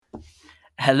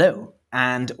Hello,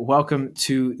 and welcome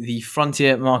to the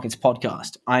Frontier Markets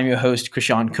podcast. I'm your host,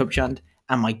 Krishan Kupchand,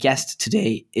 and my guest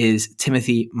today is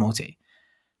Timothy Motte.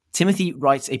 Timothy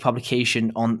writes a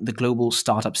publication on the global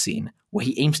startup scene where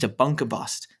he aims to bunker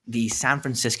bust the San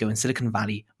Francisco and Silicon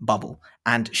Valley bubble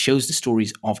and shows the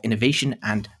stories of innovation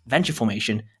and venture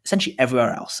formation essentially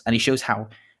everywhere else. And he shows how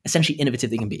essentially innovative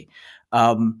they can be.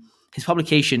 His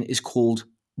publication is called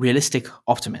Realistic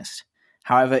Optimist.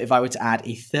 However, if I were to add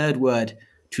a third word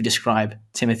to describe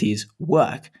Timothy's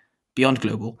work beyond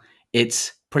global,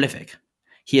 it's prolific.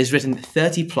 He has written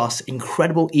 30 plus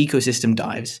incredible ecosystem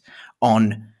dives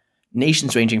on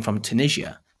nations ranging from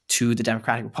Tunisia to the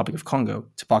Democratic Republic of Congo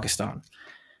to Pakistan.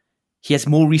 He has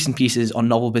more recent pieces on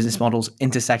novel business models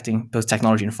intersecting both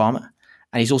technology and pharma.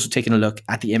 And he's also taken a look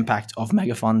at the impact of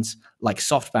mega funds like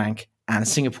SoftBank and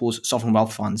Singapore's sovereign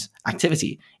wealth funds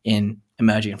activity in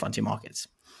emerging and frontier markets.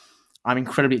 I'm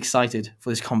incredibly excited for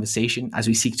this conversation as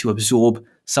we seek to absorb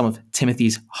some of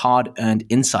Timothy's hard-earned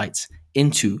insights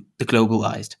into the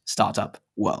globalized startup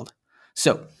world.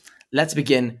 So let's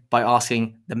begin by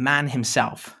asking the man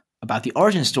himself about the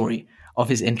origin story of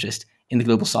his interest in the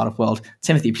global startup world.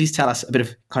 Timothy, please tell us a bit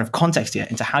of kind of context here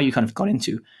into how you kind of got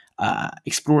into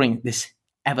exploring this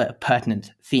ever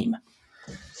pertinent theme.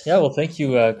 Yeah, well, thank you,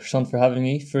 Krishan, for having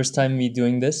me. First time me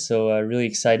doing this, so really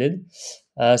excited.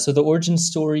 So the origin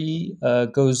story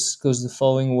goes the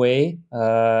following way.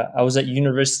 I was at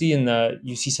university in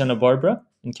UC Santa Barbara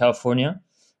in California,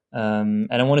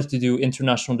 and I wanted to do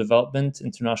international development,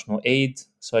 international aid.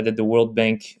 So I did the World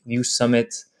Bank Youth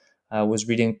Summit. I was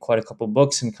reading quite a couple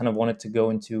books and kind of wanted to go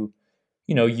into,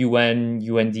 UN,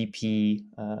 UNDP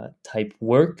type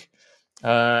work.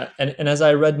 And as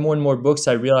I read more and more books,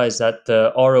 I realized that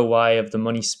the ROI of the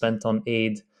money spent on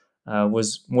aid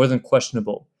was more than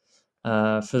questionable.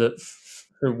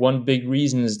 For one big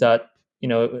reason is that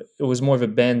it was more of a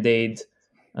band-aid,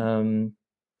 kind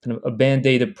of a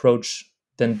band-aid approach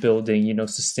than building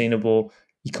sustainable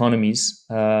economies.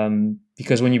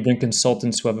 Because when you bring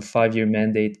consultants who have a 5-year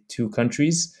mandate to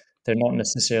countries, they're not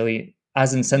necessarily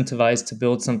as incentivized to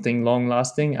build something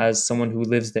long-lasting as someone who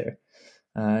lives there.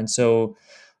 And so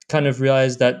kind of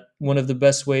realized that one of the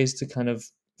best ways to kind of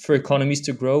for economies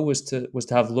to grow was to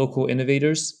have local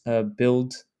innovators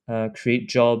build, create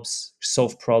jobs,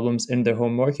 solve problems in their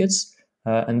home markets,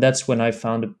 and that's when I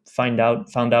found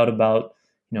out about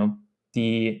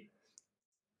the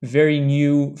very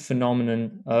new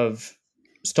phenomenon of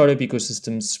startup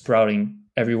ecosystems sprouting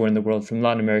everywhere in the world, from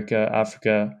Latin America,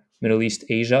 Africa, Middle East,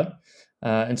 Asia,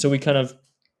 and so we kind of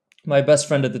my best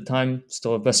friend at the time,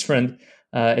 still a best friend,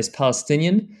 is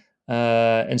Palestinian.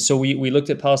 And so we looked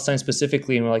at Palestine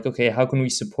specifically and we're like, okay, how can we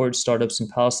support startups in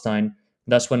Palestine?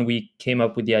 That's when we came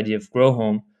up with the idea of Grow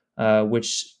Home,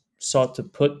 which sought to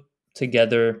put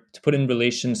in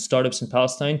relation startups in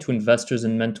Palestine to investors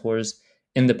and mentors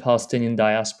in the Palestinian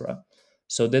diaspora.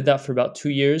 So did that for about 2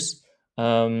 years,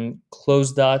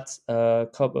 closed that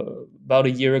about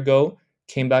a year ago,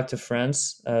 came back to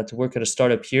France to work at a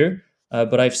startup here,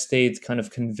 but I've stayed kind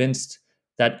of convinced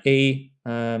that the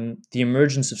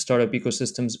emergence of startup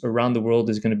ecosystems around the world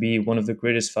is going to be one of the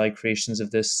greatest value creations of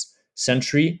this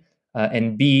century,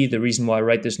 and B, the reason why I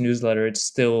write this newsletter, it's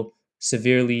still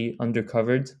severely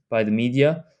undercovered by the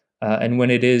media, and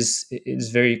when it's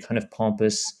very kind of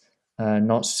pompous,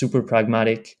 not super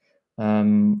pragmatic,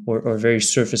 or very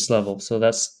surface level. So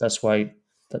that's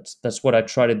what I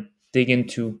try to dig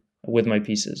into with my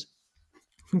pieces.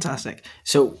 Fantastic.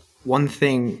 So one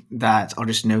thing that I'll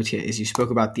just note here is you spoke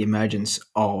about the emergence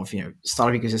of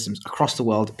startup ecosystems across the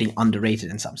world being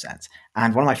underrated in some sense.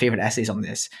 And one of my favorite essays on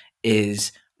this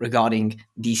is regarding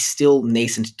the still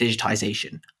nascent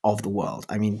digitization of the world.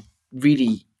 I mean,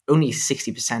 really only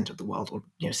 60% of the world, or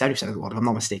 70% of the world, if I'm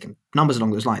not mistaken, numbers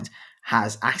along those lines,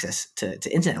 has access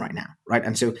to internet right now, right?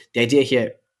 And so the idea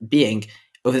here being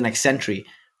over the next century,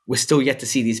 we're still yet to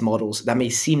see these models that may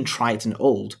seem trite and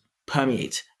old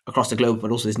permeate across the globe, but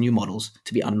also there's new models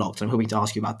to be unlocked. And I'm hoping to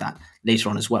ask you about that later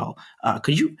on as well.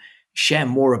 Could you share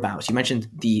more about, you mentioned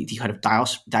the kind of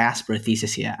diaspora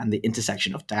thesis here and the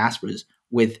intersection of diasporas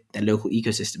with their local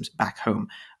ecosystems back home.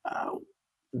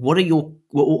 What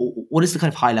is the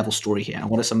kind of high level story here? And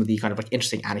what are some of the kind of like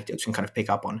interesting anecdotes we can kind of pick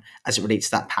up on as it relates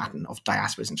to that pattern of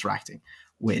diasporas interacting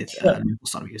with Yeah. local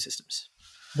startup ecosystems?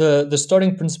 The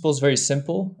starting principle is very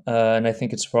simple, and I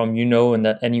think it's from and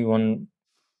that anyone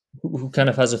who kind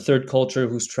of has a third culture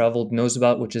who's traveled knows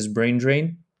about, which is brain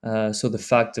drain. So the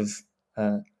fact of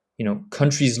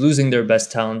countries losing their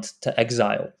best talent to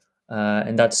exile,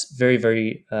 and that's very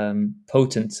very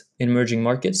potent in emerging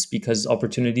markets because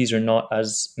opportunities are not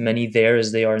as many there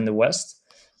as they are in the West,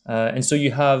 and so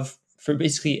you have for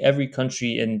basically every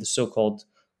country in the so-called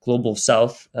global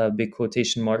South, big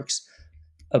quotation marks,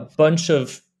 a bunch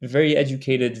of very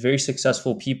educated, very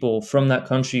successful people from that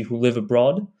country who live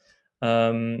abroad.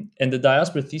 And the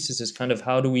diaspora thesis is kind of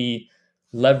how do we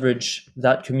leverage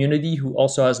that community who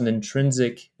also has an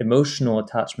intrinsic emotional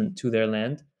attachment to their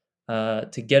land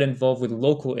to get involved with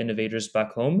local innovators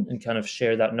back home and kind of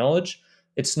share that knowledge.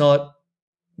 It's not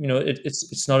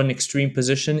it's not an extreme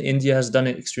position. India has done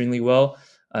it extremely well.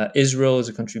 Israel is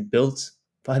a country built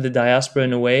by the diaspora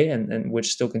in a way, and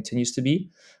which still continues to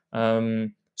be.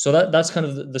 So that's kind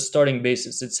of the starting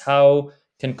basis. It's how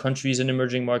can countries in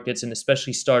emerging markets and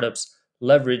especially startups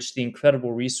leverage the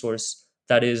incredible resource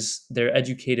that is their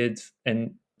educated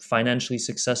and financially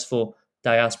successful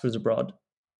diasporas abroad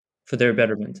for their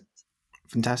betterment.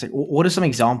 Fantastic. What are some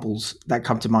examples that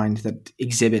come to mind that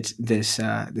exhibit this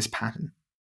pattern?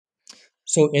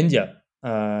 So India,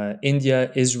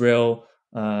 Israel.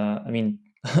 I mean,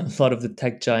 a lot of the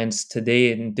tech giants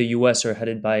today in the U.S. are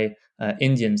headed by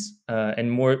Indians,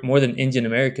 and more than Indian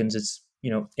Americans, it's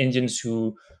Indians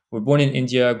who were born in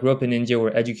India, grew up in India,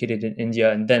 were educated in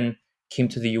India, and then came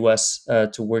to the U.S.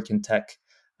 To work in tech.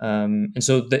 And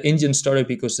so the Indian startup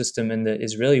ecosystem and the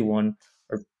Israeli one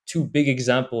are two big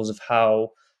examples of how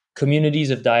communities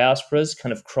of diasporas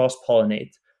kind of cross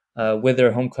pollinate with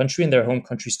their home country and their home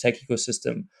country's tech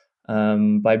ecosystem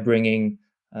by bringing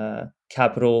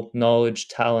capital, knowledge,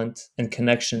 talent, and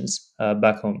connections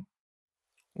back home.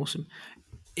 Awesome.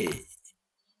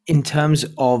 In terms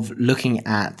of looking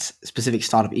at specific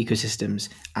startup ecosystems,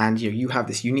 and you have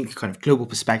this unique kind of global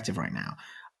perspective right now,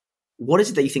 what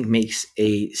is it that you think makes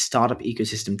a startup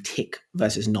ecosystem tick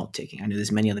versus not ticking? I know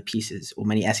there's many other pieces or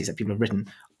many essays that people have written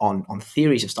on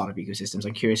theories of startup ecosystems.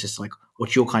 I'm curious as to like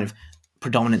what your kind of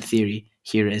predominant theory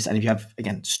here is, and if you have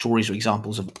again stories or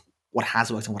examples of what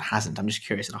has worked and what hasn't. I'm just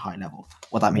curious at a high level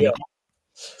what that may Yeah.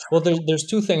 look Well, there's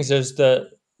two things. There's the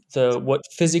what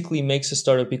physically makes a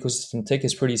startup ecosystem tick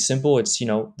is pretty simple. It's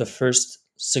the first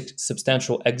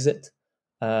substantial exit.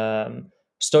 Um,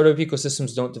 Startup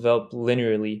ecosystems don't develop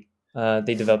linearly;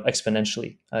 they develop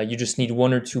exponentially. You just need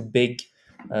one or two big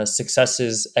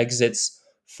successes, exits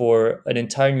for an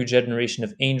entire new generation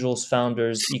of angels,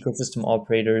 founders, ecosystem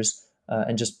operators,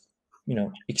 and just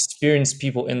experienced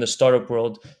people in the startup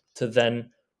world to then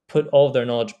put all of their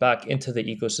knowledge back into the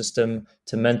ecosystem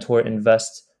to mentor,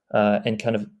 invest, and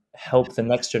kind of help the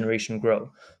next generation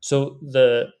grow. So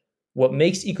the what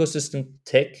makes ecosystem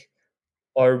tick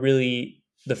are really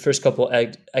the first couple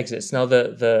exits. Now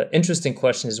the interesting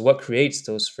question is what creates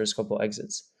those first couple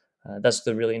exits. That's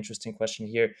the really interesting question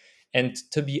here. And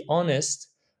to be honest,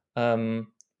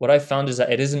 what I found is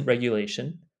that it isn't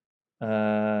regulation.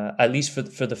 At least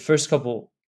for the first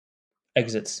couple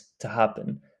exits to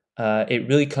happen. It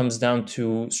really comes down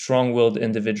to strong-willed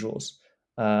individuals.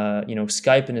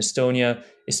 Skype in Estonia.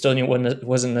 Estonia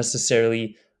wasn't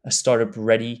necessarily a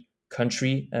startup-ready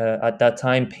country at that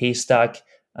time. Paystack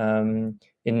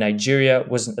in Nigeria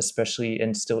wasn't especially,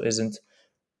 and still isn't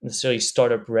necessarily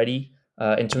startup ready.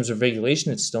 In terms of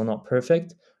regulation, it's still not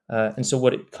perfect. And so,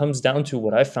 what it comes down to,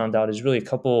 what I found out, is really a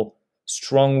couple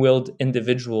strong willed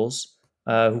individuals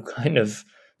who kind of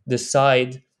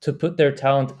decide to put their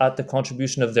talent at the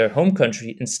contribution of their home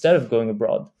country instead of going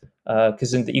abroad.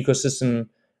 Because in the ecosystem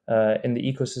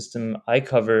I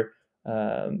cover,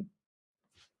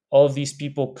 all of these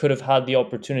people could have had the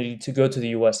opportunity to go to the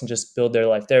US and just build their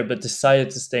life there, but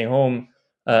decided to stay home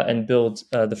and build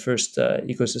the first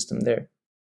ecosystem there.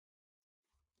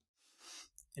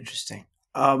 interesting.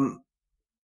 Um,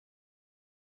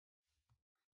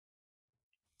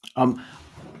 um,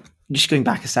 just going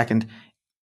back a second,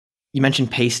 you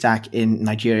mentioned Paystack in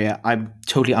Nigeria. I'm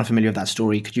totally unfamiliar with that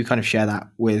story. Could you kind of share that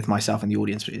with myself and the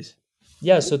audience, please?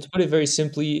 Yeah, so to put it very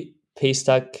simply,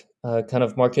 Paystack kind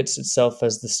of markets itself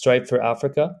as the Stripe for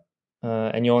Africa,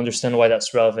 and you'll understand why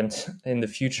that's relevant in the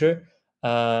future.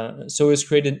 So it was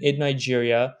created in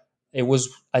Nigeria. It was,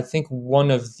 I think, one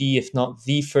of the, if not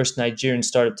the first Nigerian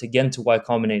startup to get into Y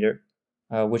Combinator,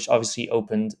 which obviously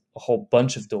opened a whole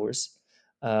bunch of doors.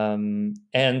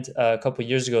 And a couple of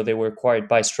years ago, they were acquired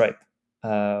by Stripe,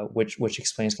 which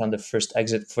explains kind of the first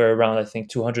exit for around, I think,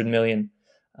 200 million.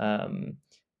 Um,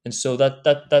 and so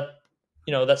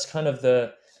that's kind of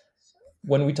the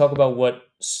when we talk about what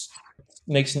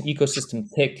makes an ecosystem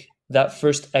tick, that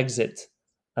first exit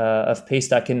of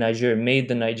Paystack in Nigeria made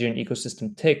the Nigerian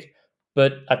ecosystem tick,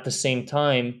 but at the same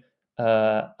time,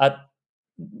 at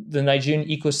the Nigerian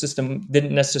ecosystem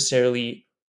didn't necessarily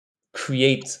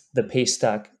create the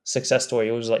Paystack success story.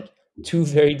 It was like two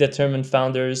very determined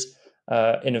founders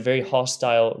in a very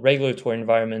hostile regulatory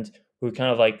environment who were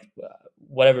kind of like,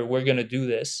 whatever, we're going to do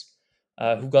this.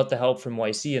 who got the help from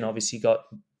YC and obviously got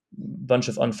a bunch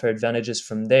of unfair advantages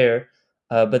from there,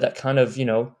 but that kind of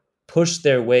pushed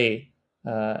their way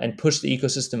and pushed the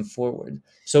ecosystem forward.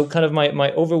 So, kind of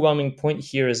my overwhelming point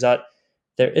here is that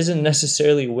there isn't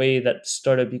necessarily a way that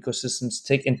startup ecosystems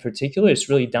take in particular. It's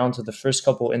really down to the first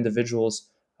couple individuals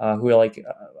who are like,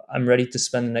 I'm ready to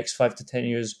spend the next 5 to 10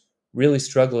 years really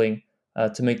struggling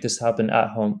to make this happen at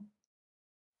home.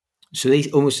 So they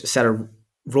almost set a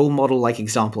role model like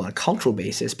example on a cultural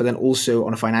basis, but then also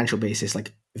on a financial basis,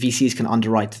 like VCs can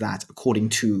underwrite that according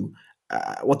to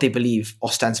what they believe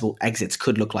ostensible exits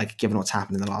could look like given what's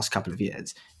happened in the last couple of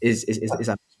years. Is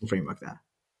that the framework there?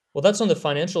 Well, that's on the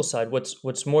financial side.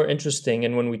 What's more interesting,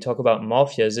 and when we talk about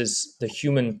mafias, is the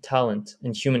human talent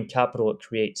and human capital it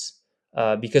creates.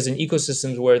 Because in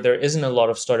ecosystems where there isn't a lot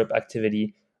of startup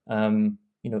activity, you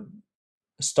know,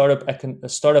 a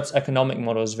startup's economic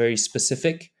model is very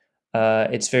specific.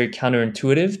 It's very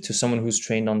counterintuitive to someone who's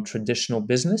trained on traditional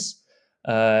business,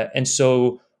 and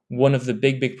so one of the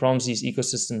big problems these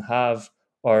ecosystems have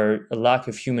are a lack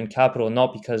of human capital,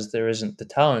 not because there isn't the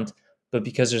talent, but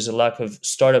because there's a lack of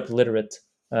startup literate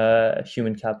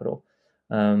human capital.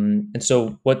 And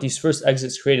so what these first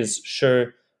exits create is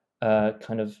sure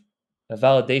kind of a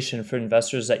validation for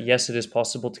investors that yes, it is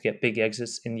possible to get big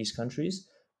exits in these countries,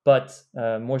 but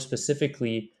more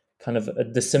specifically, kind of a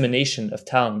dissemination of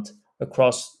talent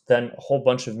across then a whole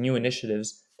bunch of new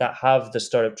initiatives that have the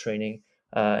startup training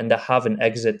and that have an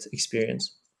exit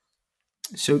experience.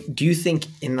 So do you think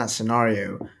in that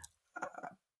scenario,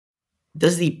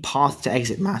 does the path to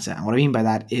exit matter? And what I mean by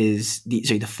that is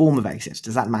the form of exit.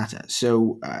 Does that matter?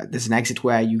 So there's an exit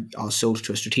where you are sold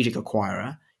to a strategic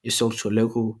acquirer, you're sold to a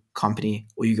local company,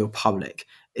 or you go public.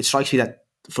 It strikes me that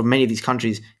for many of these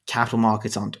countries, capital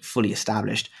markets aren't fully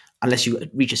established unless you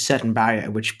reach a certain barrier,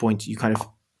 at which point you kind of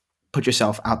put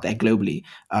yourself out there globally,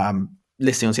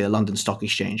 listing on, say, the London Stock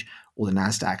Exchange or the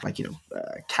Nasdaq. Like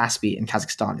Kaspi in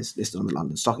Kazakhstan is listed on the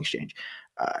London Stock Exchange.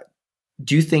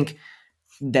 Do you think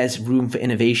there's room for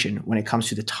innovation when it comes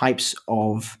to the types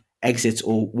of exits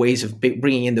or ways of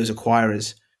bringing in those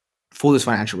acquirers for those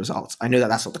financial results? I know that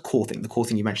that's not the core thing. The core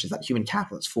thing you mentioned is that human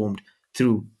capital that's formed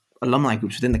through alumni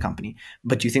groups within the company.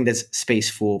 But do you think there's space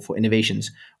for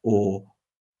innovations or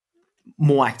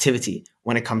more activity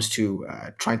when it comes to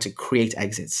trying to create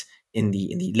exits in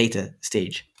the later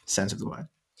stage sense of the word?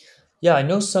 Yeah, I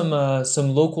know some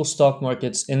local stock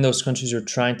markets in those countries are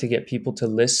trying to get people to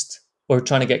list or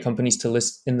trying to get companies to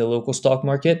list in the local stock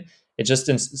market.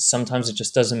 Sometimes it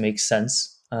just doesn't make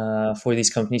sense for these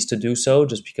companies to do so,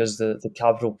 just because the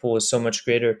capital pool is so much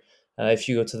greater if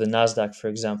you go to the Nasdaq, for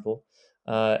example.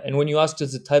 And when you ask,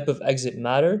 does the type of exit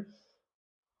matter?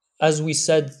 As we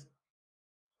said,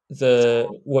 the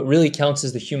what really counts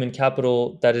is the human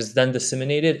capital that is then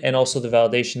disseminated and also the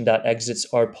validation that exits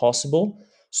are possible.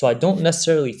 So I don't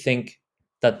necessarily think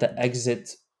that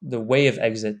the way of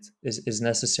exit is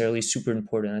necessarily super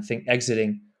important. I think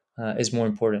exiting is more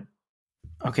important.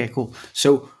 Okay, cool.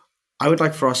 So I would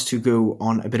like for us to go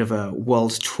on a bit of a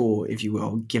world tour, if you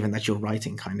will, given that your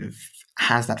writing kind of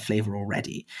has that flavor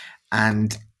already.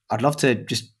 And I'd love to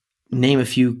just name a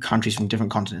few countries from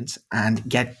different continents and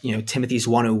get, Timothy's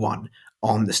 101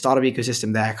 on the startup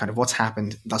ecosystem there, kind of what's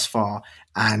happened thus far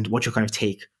and what your kind of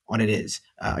take on it is.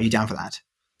 Are you down for that?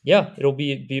 Yeah, it'll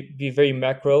be very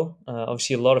macro.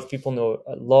 Obviously, a lot of people know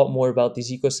a lot more about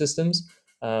these ecosystems.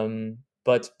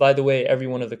 But by the way, every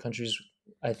one of the countries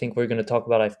I think we're going to talk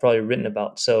about, I've probably written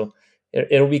about. So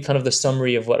it'll be kind of the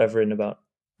summary of what I've written about.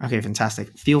 Okay,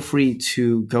 fantastic. Feel free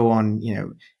to go on,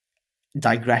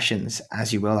 digressions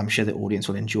as you will. I'm sure the audience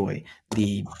will enjoy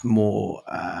the more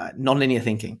non-linear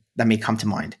thinking that may come to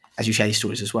mind as you share these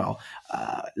stories as well.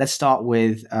 Let's start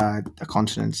with a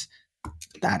continent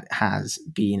that has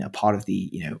been a part of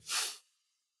the,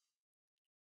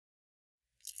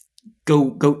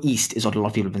 go east is what a lot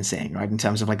of people have been saying, right? In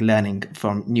terms of like learning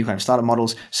from new kind of startup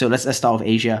models. So let's start with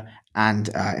Asia, and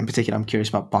in particular, I'm curious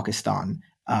about Pakistan.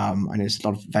 I know there's a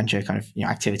lot of venture kind of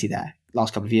activity there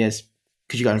last couple of years.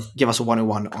 Could you kind of give us a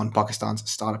 101 on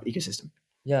Pakistan's startup ecosystem?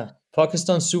 Yeah,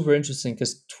 Pakistan's super interesting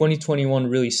because 2021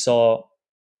 really saw,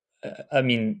 I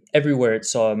mean, everywhere it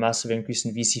saw a massive increase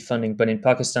in VC funding, but in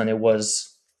Pakistan it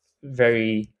was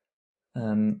very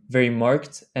very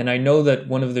marked. And I know that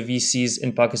one of the VCs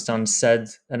in Pakistan said,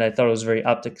 and I thought it was a very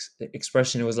apt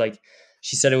expression. It was like,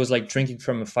 she said it was like drinking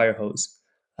from a fire hose.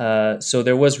 So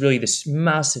there was really this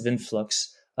massive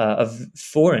influx of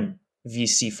foreign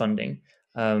VC funding.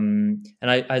 And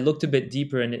I looked a bit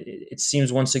deeper, and it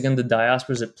seems once again the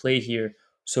diaspora is at play here.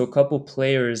 So a couple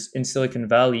players in Silicon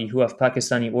Valley who have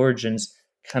Pakistani origins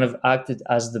kind of acted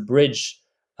as the bridge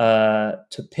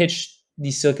to pitch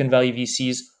these Silicon Valley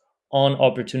VCs on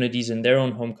opportunities in their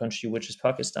own home country, which is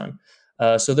Pakistan.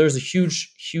 So there's a huge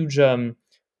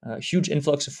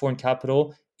influx of foreign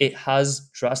capital. It has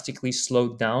drastically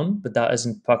slowed down, but that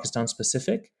isn't Pakistan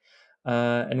specific.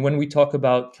 And when we talk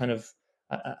about kind of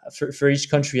for each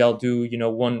country, I'll do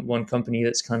one company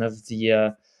that's kind of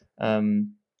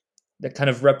um, that kind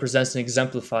of represents and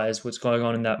exemplifies what's going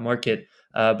on in that market.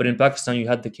 But in Pakistan, you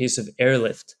had the case of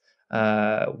Airlift,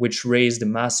 which raised a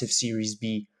massive Series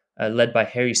B, led by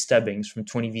Harry Stebbings from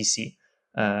 20 VC.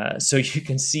 So you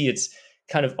can see it's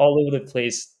kind of all over the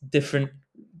place. Different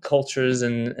cultures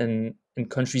and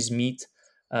countries meet.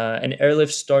 And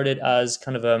Airlift started as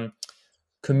kind of a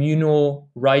communal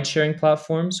ride sharing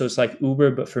platform. So it's like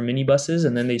Uber, but for minibuses.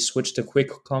 And then they switched to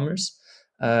quick commerce.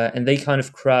 And they kind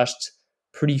of crashed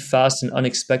pretty fast and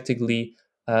unexpectedly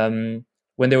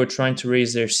when they were trying to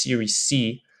raise their Series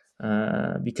C,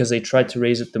 because they tried to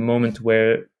raise at the moment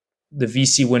where the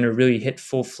VC winner really hit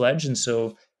full fledged. And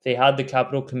so they had the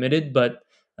capital committed, but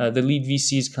the lead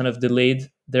VCs kind of delayed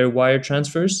their wire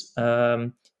transfers.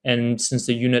 And since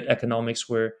the unit economics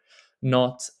were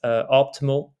not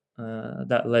optimal,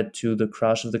 that led to the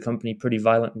crash of the company pretty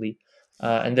violently.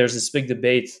 And there's this big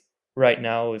debate right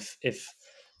now if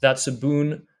that's a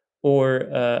boon or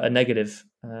a negative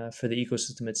for the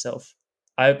ecosystem itself.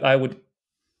 I would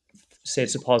say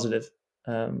it's a positive.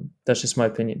 That's just my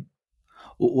opinion.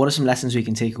 What are some lessons we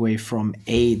can take away from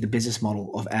A, the business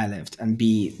model of Airlift, and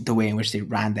B, the way in which they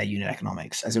ran their unit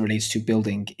economics as it relates to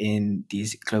building in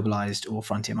these globalized or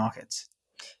frontier markets?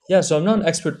 Yeah, so I'm not an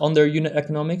expert on their unit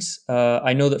economics.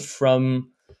 I know that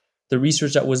from the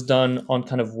research that was done on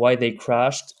kind of why they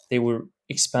crashed, they were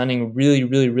expanding really,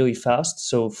 really, really fast.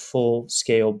 So full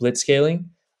scale blitz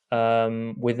scaling,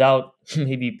 without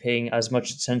maybe paying as much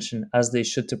attention as they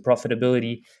should to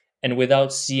profitability, and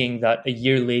without seeing that a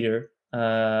year later,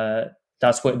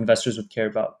 that's what investors would care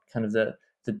about, kind of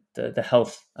the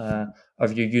health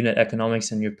of your unit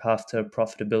economics and your path to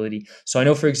profitability. So I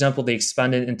know, for example, they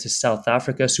expanded into South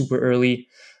Africa super early.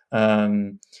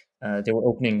 Um, they were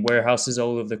opening warehouses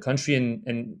all over the country,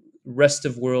 and Rest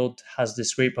of World has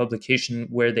this great publication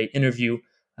where they interview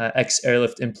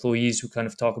ex-Airlift employees who kind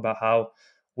of talk about how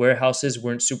warehouses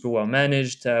weren't super well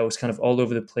managed. It was kind of all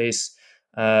over the place.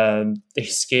 They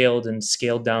scaled and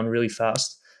scaled down really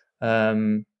fast.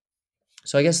 Um,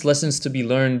 so I guess lessons to be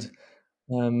learned,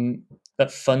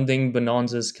 that funding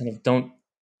bonanzas kind of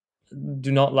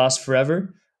do not last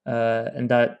forever, and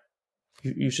that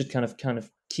you should kind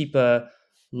of keep a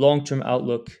long term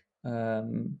outlook,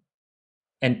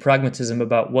 and pragmatism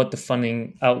about what the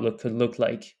funding outlook could look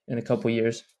like in a couple of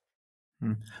years.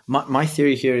 My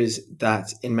theory here is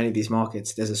that in many of these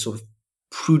markets, there's a sort of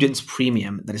prudence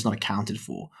premium that is not accounted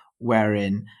for,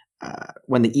 wherein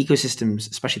when the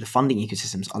ecosystems, especially the funding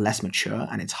ecosystems, are less mature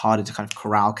and it's harder to kind of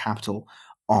corral capital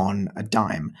on a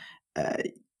dime, uh,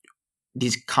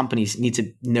 these companies need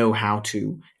to know how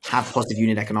to have positive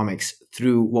unit economics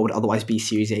through what would otherwise be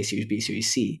Series A, Series B, Series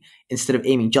C. Instead of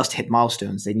aiming just to hit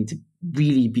milestones, they need to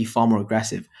really be far more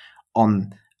aggressive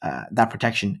on that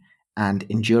protection and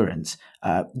endurance.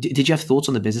 Did you have thoughts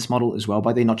on the business model as well?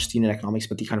 By the not just unit economics,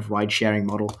 but the kind of ride sharing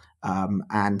model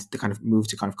and the kind of move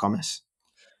to kind of commerce?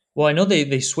 Well, I know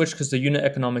they switched because the unit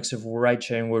economics of ride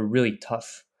sharing were really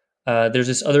tough. There's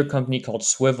this other company called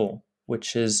Swivel,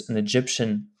 which is an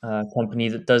Egyptian company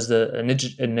that does an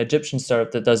Egyptian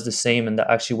startup that does the same, and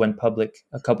that actually went public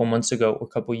a couple months ago or a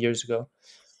couple years ago.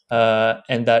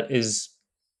 And that is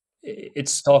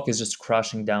its stock is just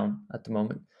crashing down at the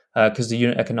moment because the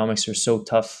unit economics are so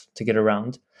tough to get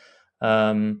around.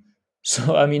 Um,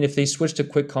 so, I mean, if they switched to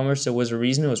quick commerce, there was a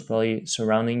reason. It was probably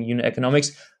surrounding unit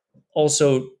economics.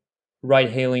 Also,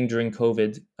 ride hailing during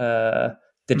COVID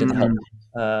didn't help.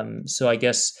 Mm. So, I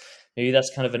guess maybe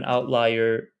that's kind of an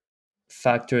outlier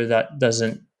factor that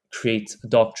doesn't create a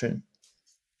doctrine.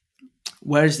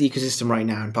 Where is the ecosystem right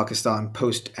now in Pakistan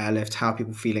post airlift? How are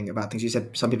people feeling about things? You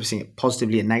said some people seeing it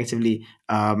positively and negatively.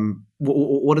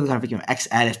 What are the kind of ex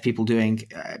airlift people doing?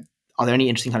 Are there any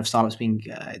interesting kind of startups being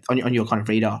on your kind of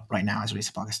radar right now as it relates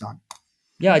to Pakistan?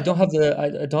 Yeah, I don't have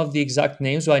the exact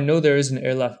names, but I know there is an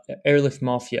airlift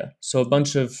mafia. So a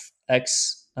bunch of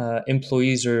ex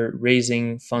employees are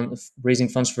raising funds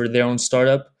for their own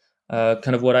startup.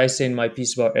 Kind of what I say in my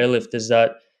piece about airlift is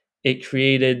that it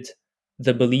created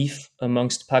the belief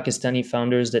amongst Pakistani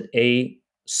founders that A,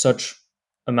 such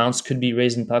amounts could be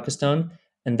raised in Pakistan,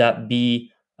 and that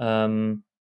B,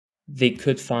 they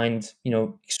could find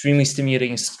extremely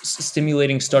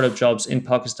stimulating startup jobs in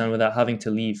Pakistan without having to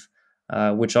leave.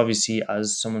 Which obviously,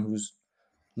 as someone who's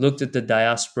looked at the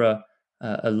diaspora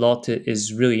a lot,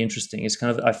 is really interesting. It's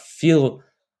kind of I feel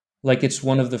like it's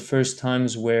one of the first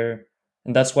times where,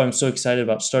 and that's why I'm so excited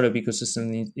about startup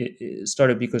ecosystems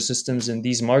in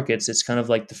these markets. It's kind of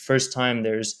like the first time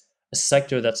there's a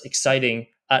sector that's exciting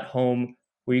at home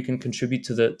where you can contribute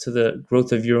to the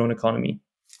growth of your own economy.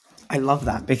 I love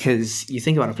that because you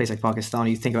think about a place like Pakistan,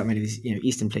 you think about many of these,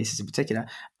 eastern places in particular.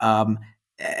 Um,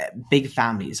 Big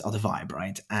families are the vibe,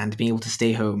 right? And being able to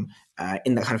stay home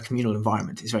in that kind of communal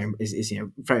environment is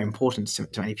very important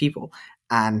to many people.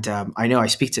 And I know I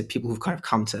speak to people who've kind of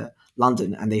come to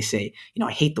London and they say,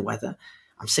 I hate the weather.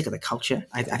 I'm sick of the culture.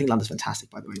 I think London's fantastic,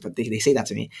 by the way, but they say that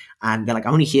to me, and they're like,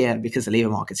 I'm only here because the labor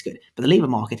market's good. But the labor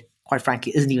market, quite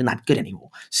frankly, isn't even that good anymore.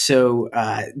 So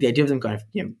the idea of them kind of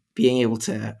being able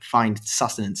to find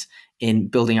sustenance in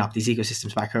building up these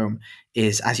ecosystems back home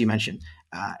is, as you mentioned,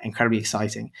 incredibly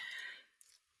exciting.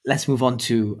 Let's move on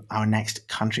to our next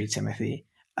country, Timothy.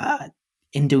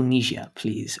 Indonesia,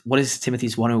 please. What is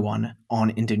Timothy's 101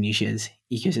 on Indonesia's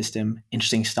ecosystem?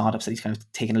 Interesting startups that he's kind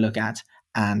of taken a look at,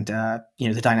 and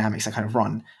the dynamics that kind of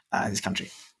run this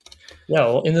country. Yeah,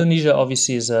 well, Indonesia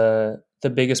obviously is the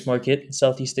biggest market in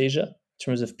Southeast Asia in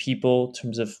terms of people, in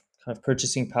terms of kind of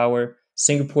purchasing power.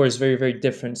 Singapore is very, very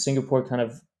different. Singapore is kind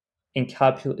of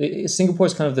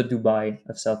the Dubai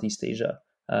of Southeast Asia.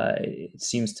 It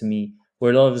seems to me,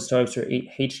 where a lot of the startups are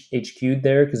HQ'd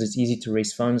there because it's easy to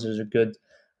raise funds. There's a good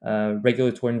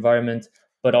regulatory environment,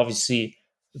 but obviously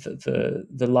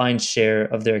the lion's share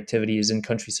of their activity is in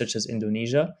countries such as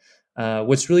Indonesia.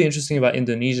 What's really interesting about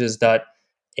Indonesia is that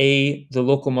the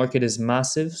local market is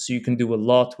massive, so you can do a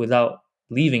lot without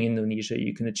leaving Indonesia.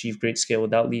 You can achieve great scale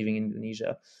without leaving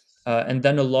Indonesia. And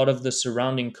then a lot of the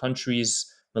surrounding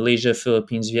countries, Malaysia,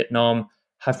 Philippines, Vietnam,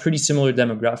 have pretty similar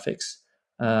demographics.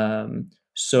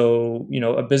 So,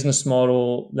 a business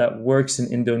model that works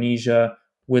in Indonesia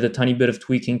with a tiny bit of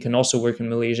tweaking can also work in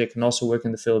Malaysia, can also work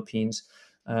in the Philippines.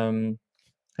 Um,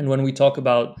 and when we talk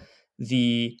about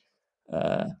the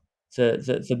uh,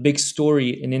 the big story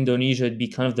in Indonesia, would be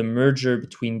kind of the merger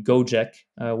between Gojek,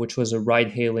 which was a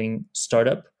ride-hailing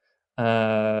startup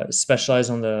specialized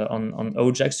on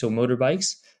Ojek, so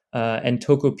motorbikes, and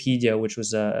Tokopedia, which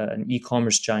was an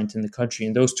e-commerce giant in the country,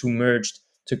 and those two merged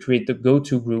to create the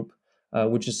GoTo Group,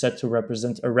 which is set to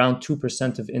represent around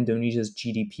 2% of Indonesia's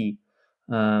GDP.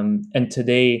 And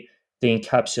today they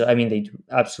encapsulate. I mean, they do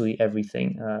absolutely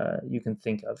everything you can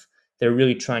think of. They're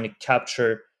really trying to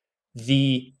capture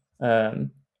the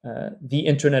the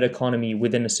internet economy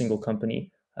within a single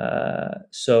company.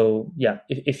 So yeah,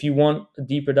 if you want a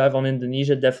deeper dive on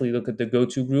Indonesia, definitely look at the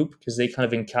GoTo Group because they kind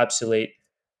of encapsulate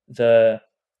the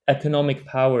economic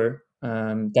power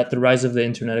that the rise of the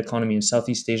internet economy in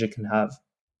Southeast Asia can have.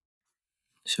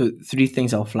 So three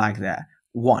things I'll flag there.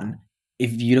 One,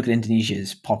 if you look at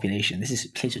Indonesia's population, this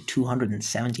is close to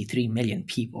 273 million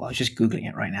people. I was just Googling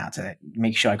it right now to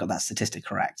make sure I got that statistic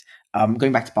correct.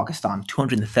 Going back to Pakistan,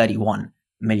 231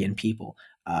 million people.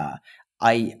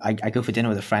 I go for dinner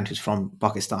with a friend who's from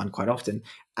Pakistan quite often,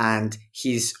 and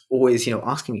he's always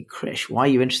asking me, Krish, why are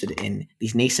you interested in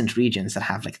these nascent regions that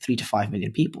have like 3 to 5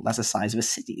 million people? That's the size of a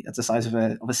city. That's the size of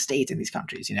a state in these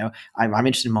countries. I'm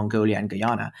interested in Mongolia and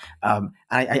Guyana, and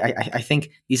I think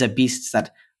these are beasts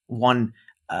that one.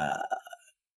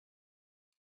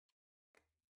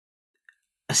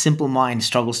 A simple mind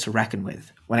struggles to reckon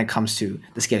with when it comes to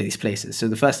the scale of these places. So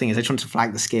the first thing is I just wanted to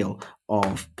flag the scale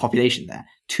of population there.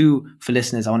 Two, for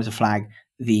listeners, I wanted to flag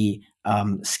the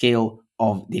scale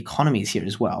of the economies here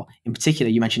as well. In particular,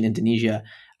 you mentioned Indonesia.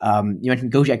 You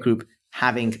mentioned Gojek Group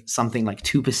having something like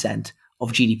 2%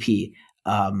 of GDP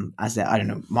as their, I don't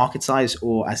know, market size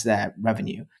or as their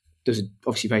revenue. Those are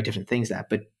obviously very different things there.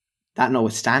 But that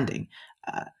notwithstanding,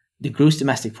 the gross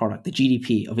domestic product, the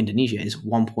GDP of Indonesia is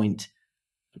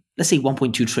let's say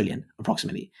 1.2 trillion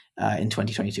approximately in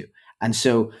 2022. And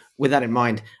so with that in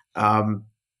mind,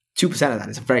 2% of that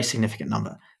is a very significant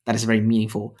number. That is a very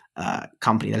meaningful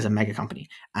company. That is a mega company.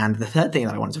 And the third thing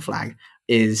that I wanted to flag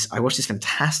is I watched this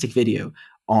fantastic video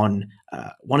on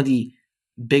one of the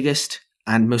biggest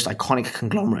and most iconic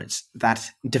conglomerates that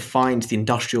defined the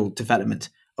industrial development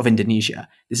of Indonesia.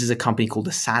 This is a company called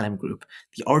the Salim Group.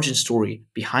 The origin story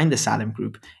behind the Salim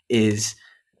Group is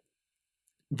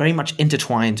very much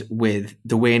intertwined with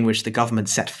the way in which the government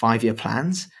set 5-year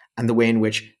plans and the way in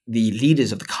which the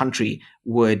leaders of the country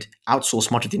would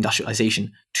outsource much of the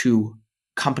industrialization to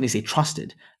companies they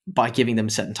trusted by giving them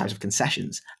certain types of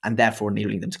concessions and therefore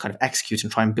enabling them to kind of execute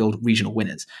and try and build regional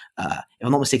winners. If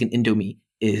I'm not mistaken, Indomie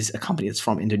is a company that's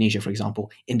from Indonesia, for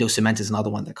example. Indo Cement is another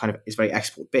one that kind of is very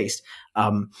export based.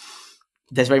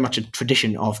 There's very much a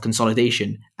tradition of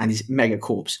consolidation and these mega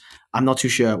corps. I'm not too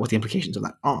sure what the implications of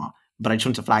that are, but I just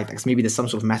want to flag that because maybe there's some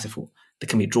sort of metaphor that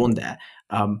can be drawn there.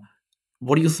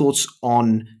 what are your thoughts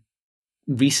on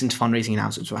recent fundraising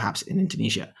announcements, perhaps in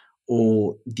Indonesia,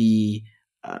 or the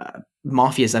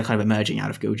mafias that are kind of emerging out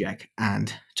of Gojek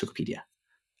and Tokopedia?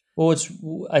 Well, it's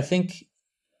I think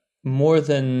more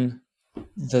than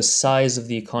the size of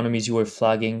the economies you were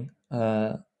flagging,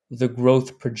 the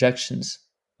growth projections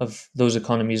of those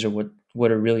economies are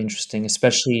what are really interesting,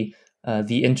 especially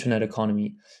the internet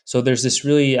economy. So there's this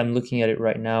really, I'm looking at it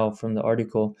right now from the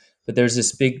article, but there's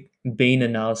this big Bain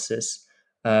analysis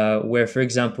where, for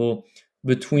example,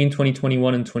 between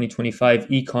 2021 and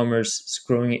 2025, e-commerce is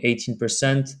growing at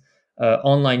 18%,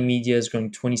 online media is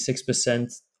growing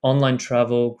 26%, online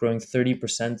travel growing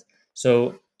 30%.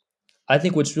 So I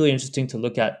think what's really interesting to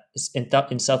look at is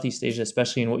in Southeast Asia,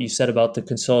 especially in what you said about the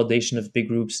consolidation of big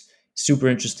groups, super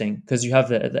interesting because you have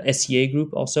the SEA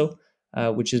group also,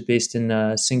 which is based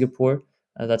in Singapore.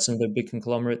 That's another big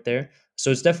conglomerate there. So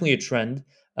it's definitely a trend.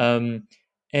 Um,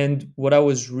 and what I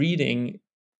was reading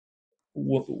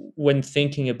when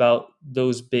thinking about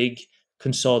those big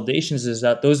consolidations is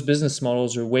that those business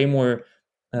models are way more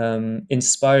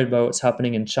inspired by what's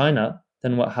happening in China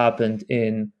than what happened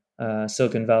in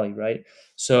Silicon Valley, right?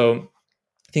 So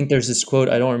I think there's this quote,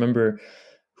 I don't remember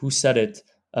who said it,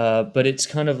 but it's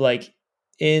kind of like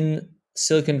in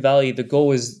Silicon Valley, the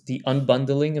goal is the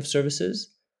unbundling of services.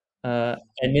 And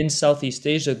in Southeast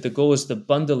Asia, the goal is the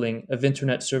bundling of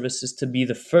internet services to be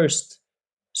the first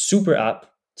super app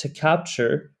to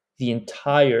capture the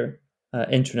entire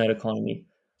internet economy.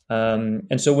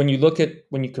 And so when you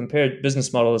compare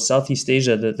business model to Southeast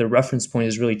Asia, the reference point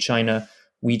is really China,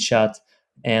 WeChat,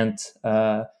 and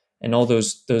and all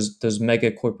those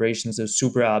mega corporations, those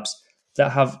super apps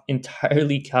that have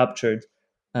entirely captured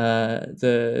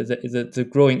the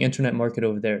growing internet market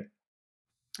over there.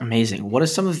 Amazing. What are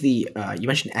some of the you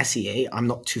mentioned SEA? I'm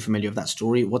not too familiar with that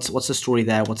story. What's the story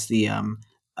there? What's the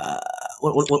uh,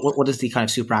 what does the kind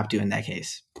of super app do in their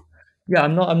case? Yeah,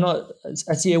 I'm not.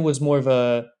 SEA was more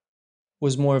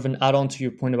of an add-on to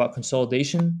your point about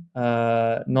consolidation.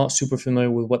 Not super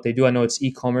familiar with what they do. I know it's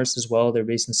e-commerce as well. They're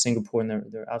based in Singapore and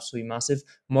they're absolutely massive.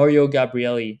 Mario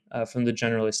Gabrielli from the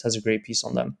Generalist has a great piece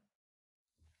on them.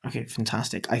 Okay,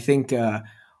 fantastic. I think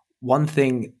one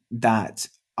thing that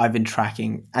I've been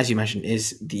tracking, as you mentioned,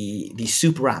 is the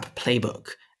super app playbook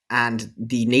and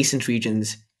the nascent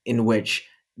regions in which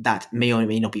that may or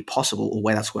may not be possible, or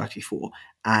where that's worked before.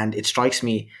 And it strikes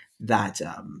me that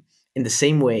in the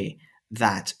same way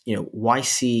that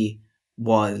YC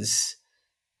was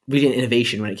really an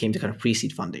innovation when it came to kind of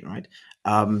pre-seed funding, right?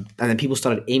 And then people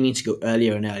started aiming to go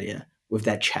earlier and earlier with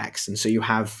their checks. And so you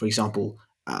have, for example,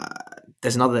 uh,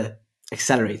 there's another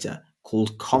accelerator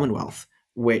called Commonwealth,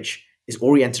 which is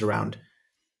oriented around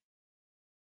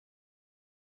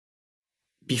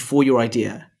before your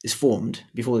idea is formed,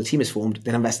 before the team is formed,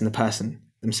 then invest in the person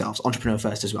themselves, entrepreneur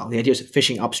first as well. The idea is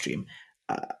fishing upstream.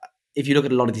 Uh, if you look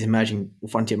at a lot of these emerging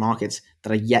frontier markets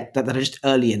that are just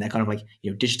early in their kind of like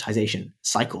digitization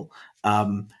cycle,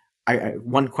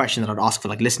 one question that I'd ask for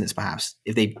like listeners perhaps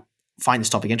if they find this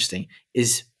topic interesting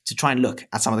is to try and look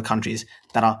at some of the countries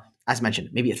that are, as mentioned,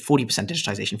 maybe at 40%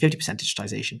 digitization, 50%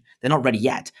 digitization. They're not ready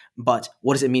yet, but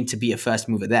what does it mean to be a first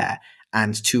mover there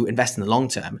and to invest in the long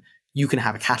term? You can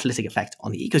have a catalytic effect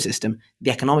on the ecosystem.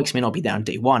 The economics may not be there on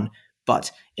day one,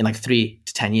 but in like 3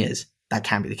 to 10 years, that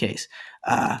can be the case.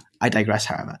 I digress,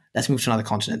 however. Let's move to another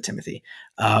continent, Timothy.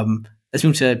 Let's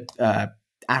move to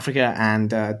Africa,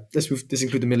 and let's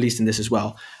include the Middle East in this as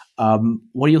well.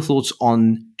 What are your thoughts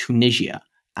on Tunisia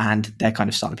and their kind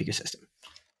of startup ecosystem?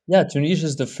 Yeah, Tunisia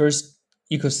is the first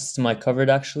ecosystem I covered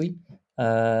actually.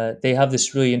 They have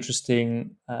this really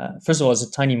interesting, first of all, it's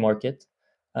a tiny market.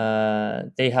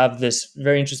 They have this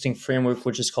very interesting framework,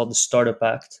 which is called the Startup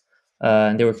Act.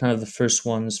 And they were kind of the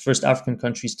first African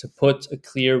countries to put a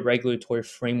clear regulatory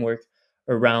framework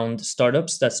around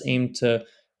startups that's aimed to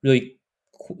really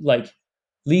like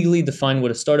legally define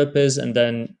what a startup is. And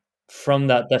then from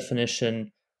that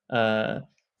definition,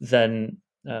 then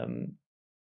um,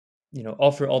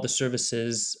 offer all the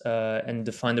services and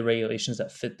define the regulations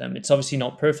that fit them. It's obviously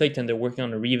not perfect, and they're working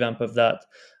on a revamp of that.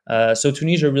 So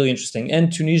Tunisia really interesting,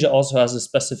 and Tunisia also has the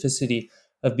specificity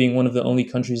of being one of the only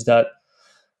countries that,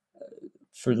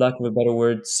 for lack of a better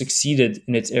word, succeeded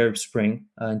in its Arab Spring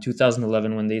in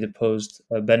 2011 when they deposed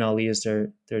Ben Ali as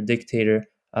their dictator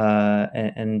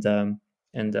and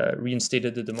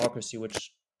reinstated the democracy,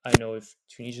 which I know if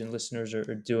Tunisian listeners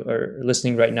are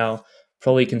listening right now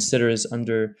probably consider is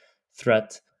under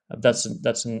threat. That's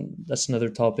another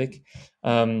topic.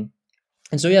 Um,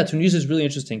 and so, yeah, Tunisia is really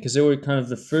interesting because they were kind of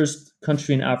the first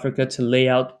country in Africa to lay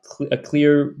out a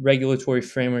clear regulatory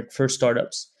framework for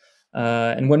startups.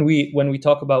 And when we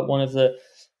talk about one of the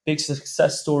big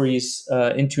success stories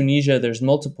in Tunisia. There's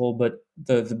multiple, but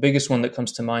the biggest one that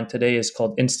comes to mind today is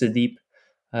called InstaDeep,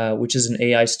 which is an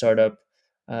AI startup,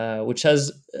 which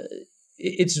has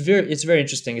it's very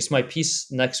interesting. It's my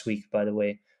piece next week, by the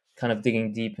way, kind of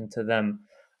digging deep into them.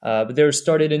 But they were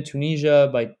started in Tunisia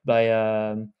by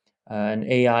an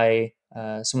AI,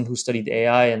 someone who studied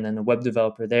AI, and then a web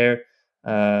developer there.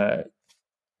 Uh,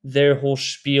 their whole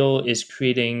spiel is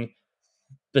creating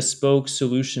bespoke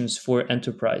solutions for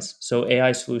enterprise. So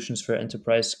AI solutions for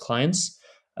enterprise clients.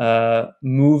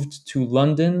 Moved to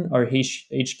London, are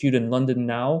HQ'd in London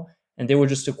now, and they were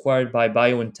just acquired by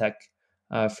BioNTech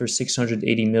for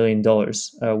 $680 million,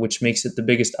 which makes it the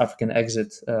biggest African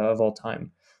exit of all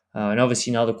time. And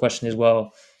obviously now the question is,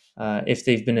 well, if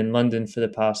they've been in London for the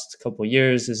past couple of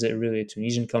years, is it really a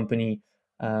Tunisian company?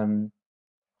 Um,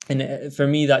 and for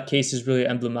me, that case is really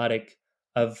emblematic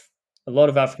of a lot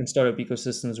of African startup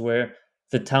ecosystems where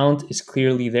the talent is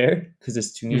clearly there because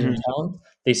it's Tunisian Mhm. talent.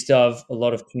 They still have a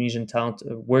lot of Tunisian talent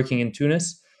working in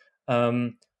Tunis,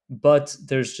 but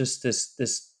there's just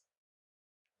this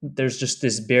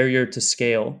barrier to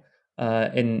scale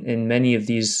in many of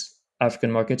these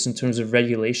African markets in terms of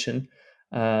regulation.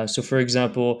 So, for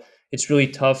example, it's really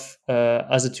tough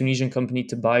as a Tunisian company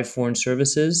to buy foreign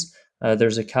services.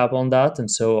 There's a cap on that, and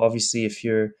so obviously, if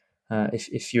you're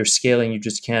scaling, you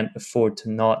just can't afford to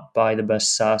not buy the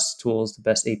best SaaS tools, the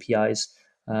best APIs,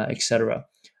 etc.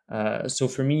 So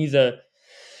for me, the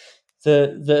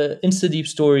InstaDeep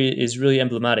story is really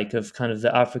emblematic of kind of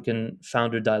the African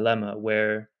founder dilemma,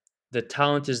 where the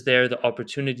talent is there, the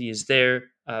opportunity is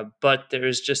there, but there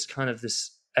is just kind of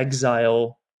this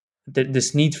exile,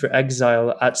 this need for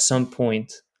exile at some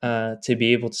point to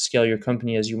be able to scale your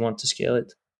company as you want to scale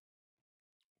it.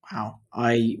 Wow,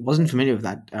 I wasn't familiar with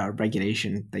that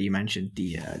regulation that you mentioned.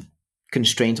 The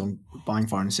constraint on buying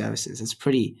foreign services. It's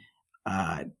pretty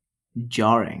uh,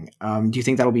 jarring. Do you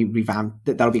think that'll be revamped?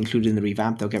 That'll be included in the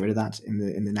revamp? They'll get rid of that in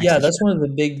the next Yeah, issue. that's one of the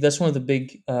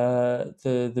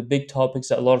big topics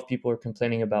that a lot of people are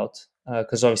complaining about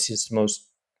because obviously it's the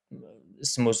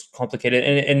most complicated,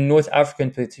 and in North Africa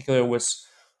in particular, what's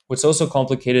also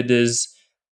complicated is,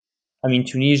 I mean,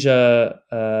 Tunisia,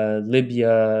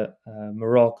 Libya,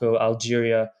 Morocco,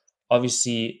 Algeria,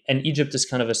 obviously, and Egypt is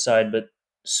kind of aside, but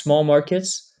small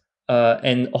markets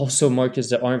and also markets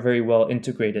that aren't very well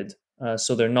integrated.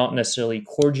 So they're not necessarily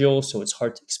cordial, so it's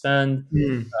hard to expand.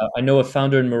 Mm. I know a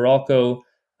founder in Morocco,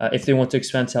 if they want to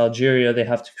expand to Algeria, they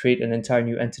have to create an entire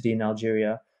new entity in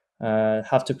Algeria,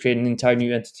 have to create an entire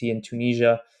new entity in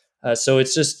Tunisia. So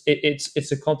it's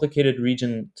a complicated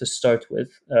region to start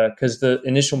with because the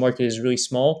initial market is really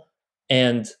small,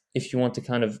 and if you want to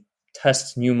kind of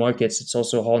test new markets, it's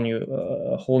also a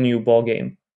whole new ball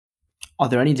game. Are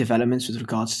there any developments with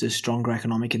regards to stronger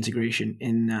economic integration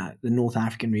in the North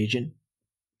African region?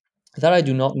 That I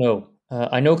do not know.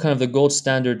 I know kind of the gold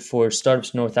standard for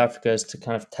startups in North Africa is to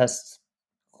kind of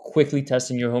quickly test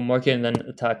in your home market and then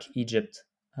attack Egypt,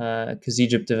 because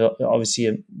Egypt is obviously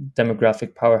a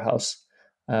demographic powerhouse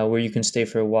where you can stay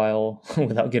for a while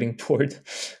without getting bored.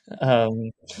 Um,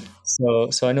 so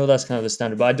I know that's kind of the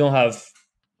standard, but I don't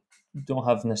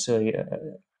have necessarily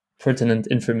pertinent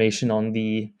information on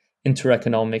the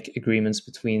intereconomic agreements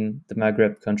between the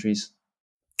Maghreb countries.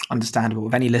 Understandable.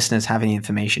 If any listeners have any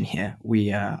information here,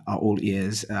 we are all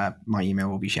ears. My email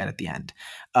will be shared at the end.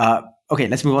 Okay,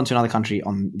 let's move on to another country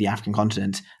on the African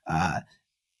continent.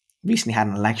 Recently had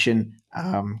an election,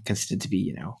 considered to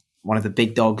be, one of the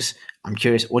big dogs. I'm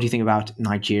curious, what do you think about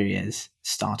Nigeria's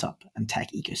startup and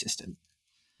tech ecosystem?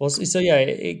 Well, so yeah,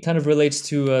 it kind of relates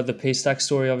to the Paystack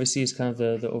story. Obviously, is kind of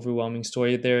the overwhelming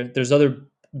story there. There's other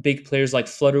big players like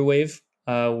Flutterwave,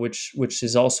 which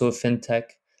is also a fintech.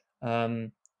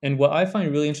 Um, and what I find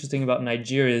really interesting about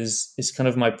Nigeria is kind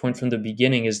of my point from the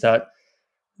beginning is that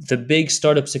the big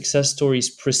startup success stories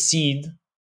precede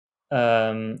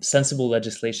sensible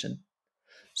legislation.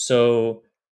 So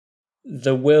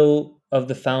the will of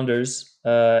the founders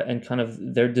and kind of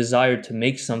their desire to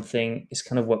make something is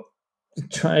kind of what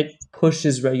try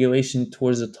pushes regulation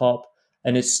towards the top,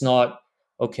 and it's not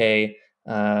okay.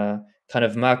 uh, Kind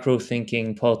of macro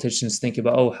thinking politicians think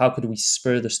about, oh, how could we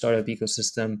spur the startup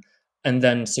ecosystem, and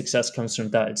then success comes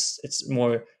from that. It's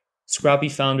more scrappy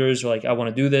founders are like, I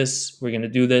want to do this, we're going to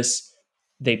do this.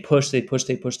 They push,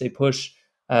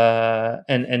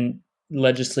 and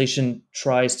legislation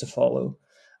tries to follow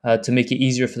to make it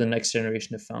easier for the next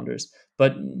generation of founders.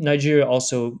 But Nigeria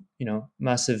also,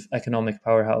 massive economic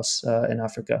powerhouse in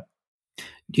Africa.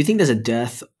 Do you think there's a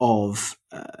dearth of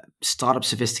startup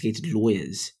sophisticated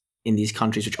lawyers in these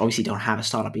countries, which obviously don't have a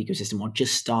startup ecosystem or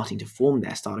just starting to form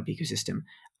their startup ecosystem?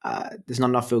 there's not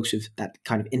enough folks with that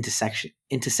kind of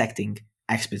intersecting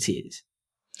expertise.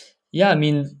 Yeah, I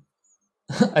mean,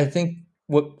 I think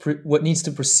what needs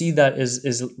to precede that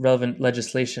is relevant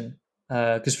legislation.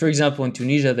 Because, for example, in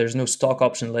Tunisia, there's no stock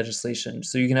option legislation,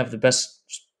 so you can have the best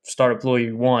startup lawyer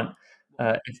you want.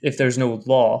 If there's no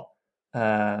law,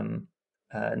 um,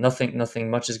 nothing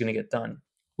much is going to get done.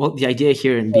 Well, the idea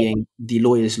here in being the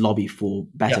lawyers lobby for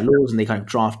better Yeah, laws and they kind of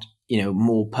draft,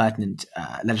 more pertinent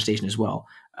legislation as well.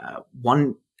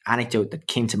 One anecdote that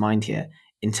came to mind here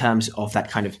in terms of that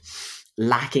kind of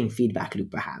lacking feedback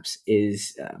loop, perhaps,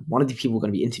 is one of the people we're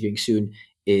going to be interviewing soon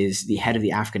is the head of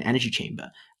the African Energy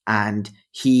Chamber, and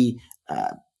he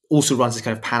also runs this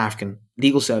kind of Pan African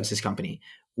legal services company,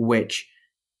 which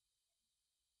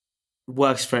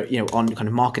works for on kind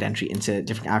of market entry into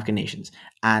different African nations.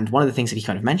 And one of the things that he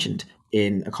kind of mentioned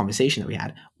in a conversation that we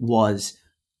had was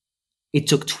it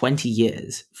took 20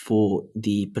 years for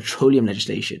the petroleum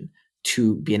legislation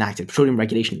to be enacted, petroleum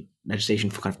regulation legislation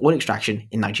for kind of oil extraction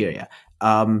in Nigeria.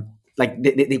 Like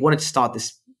they wanted to start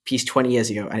this piece 20 years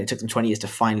ago, and it took them 20 years to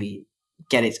finally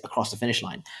get it across the finish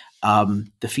line.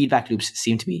 The feedback loops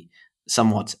seem to be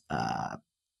somewhat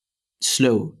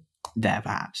slow there,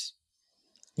 perhaps.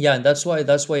 yeah, and that's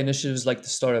why initiatives like the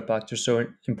Startup Act are so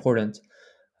important.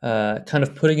 Kind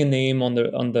of putting a name on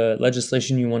the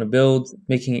legislation you want to build,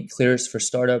 making it clearest for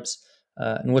startups.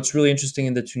 And what's really interesting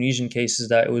in the Tunisian case is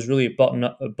that it was really bottom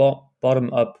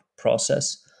up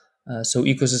process. So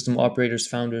ecosystem operators,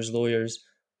 founders, lawyers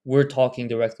were talking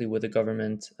directly with the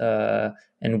government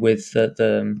and with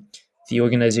the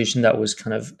organization that was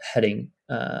kind of heading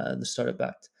the Startup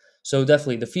Act. So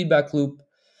definitely the feedback loop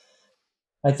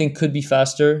I think could be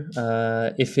faster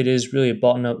if it is really a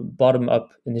bottom up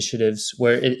initiatives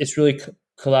where it's really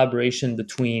collaboration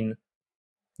between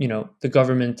the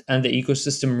government and the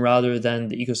ecosystem rather than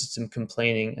the ecosystem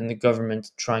complaining and the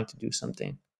government trying to do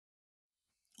something.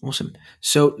 Awesome.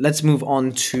 So let's move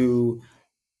on to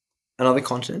another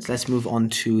continent. Let's move on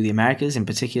to the Americas. In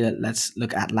particular, let's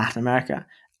look at Latin America.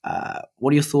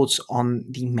 What are your thoughts on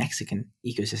the Mexican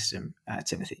ecosystem,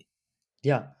 Timothy?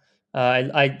 Yeah,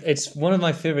 it's one of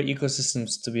my favorite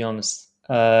ecosystems to be honest.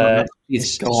 Please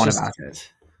It's, go it's on just about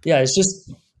it. yeah, it's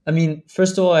just I mean,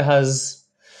 first of all, uh,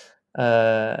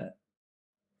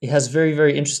 it has very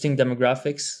very interesting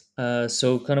demographics.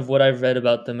 So kind of what I've read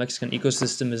about the Mexican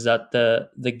ecosystem is that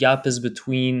the gap is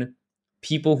between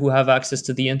people who have access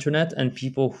to the internet and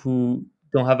people who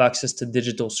don't have access to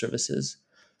digital services.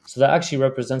 So that actually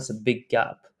represents a big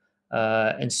gap,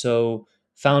 and so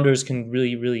founders can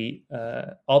really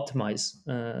optimize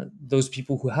those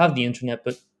people who have the internet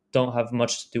but don't have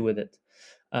much to do with it.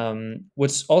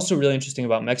 What's also really interesting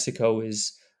about Mexico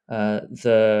is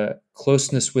the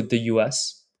closeness with the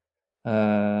U.S.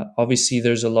 Obviously,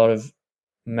 there's a lot of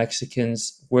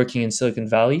Mexicans working in Silicon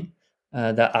Valley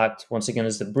that act once again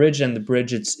as the bridge, and the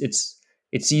bridge it's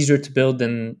easier to build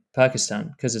than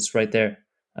Pakistan because it's right there.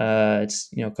 It's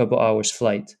a couple hours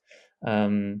flight,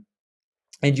 um,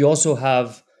 and you also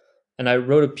have, and I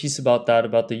wrote a piece about that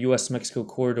about the U.S. Mexico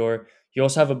corridor. You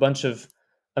also have a bunch of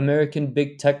American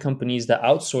big tech companies that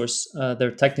outsource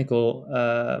their technical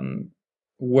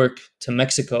work to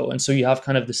Mexico, and so you have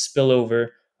kind of the spillover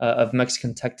of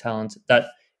Mexican tech talent that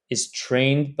is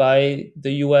trained by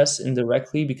the U.S.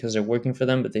 indirectly because they're working for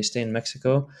them, but they stay in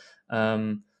Mexico.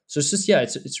 So it's just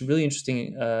it's really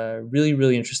interesting,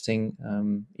 really interesting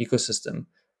ecosystem,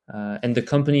 and the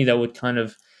company that would kind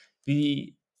of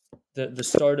be the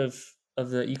start of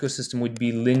the ecosystem would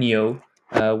be Linio,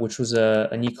 which was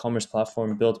an e-commerce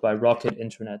platform built by Rocket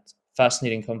Internet.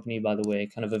 Fascinating company, by the way,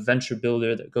 kind of a venture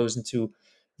builder that goes into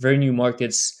very new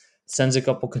markets, sends a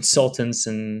couple consultants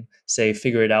and say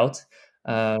figure it out.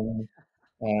 Um,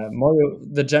 Mario,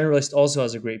 the generalist, also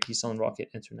has a great piece on Rocket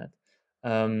Internet,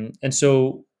 and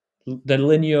so the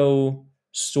Linio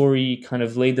story kind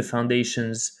of laid the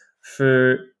foundations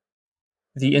for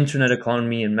the internet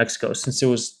economy in Mexico, since it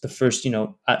was the first,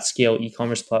 at scale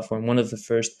e-commerce platform, one of the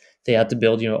first. They had to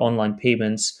build, online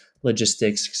payments,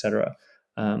 logistics, etc.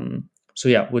 So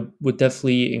yeah, would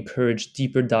definitely encourage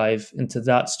deeper dive into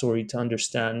that story to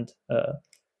understand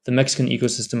the Mexican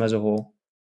ecosystem as a whole.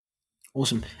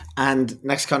 Awesome. And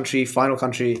next country, final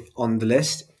country on the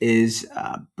list is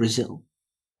Brazil.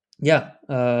 Yeah,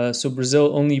 so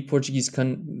Brazil, only Portuguese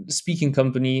speaking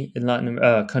company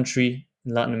in country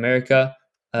in Latin America,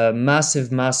 massive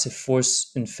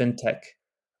force in fintech,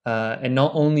 and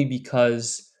not only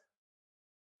because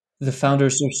the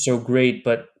founders are so great,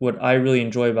 but what I really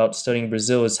enjoy about studying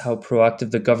Brazil is how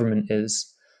proactive the government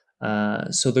is.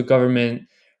 So the government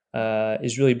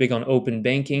is really big on open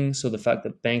banking. So the fact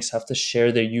that banks have to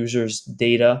share their users'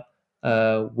 data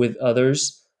with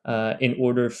others in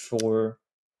order for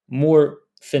more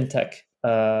fintech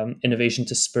innovation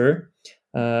to spur,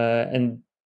 and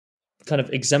kind of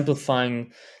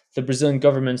exemplifying the Brazilian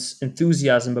government's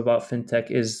enthusiasm about fintech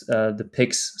is the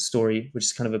Pix story, which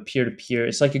is kind of a peer-to-peer.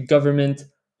 It's like a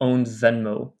government-owned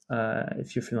Venmo,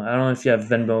 if you're familiar. I don't know if you have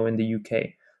Venmo in the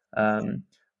UK,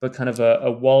 but kind of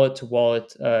a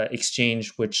wallet-to-wallet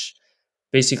exchange, which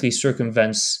basically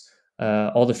circumvents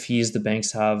all the fees the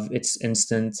banks have. It's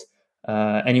instant.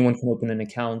 Anyone can open an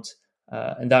account,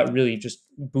 and that really just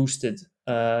boosted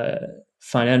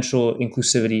financial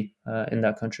inclusivity in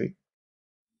that country.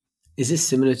 Is this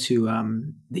similar to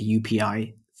the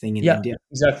UPI thing in Yeah, India?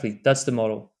 exactly. That's the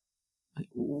model.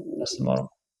 That's the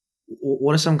model.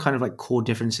 What are some kind of like core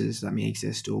differences that may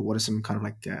exist, or what are some kind of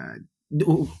like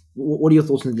what are your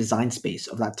thoughts on the design space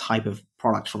of that type of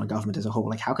product from a government as a whole?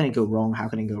 Like, how can it go wrong? How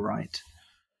can it go right?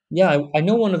 Yeah, I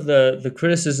know one of the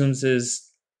criticisms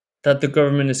is that the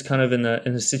government is kind of in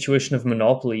a situation of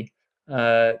monopoly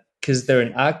because they're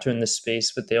an actor in this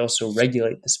space, but they also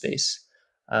regulate the space.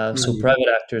 So Mhm. private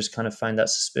actors kind of find that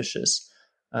suspicious.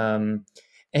 Um,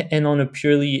 and on a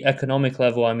purely economic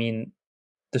level, I mean,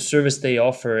 the service they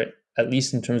offer, at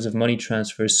least in terms of money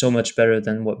transfer, is so much better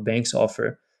than what banks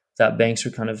offer that banks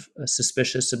are kind of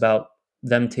suspicious about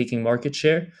them taking market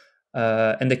share.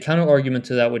 And the counter argument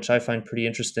to that, which I find pretty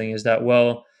interesting, is that,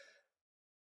 well,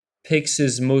 Pix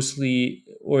is mostly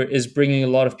or is bringing a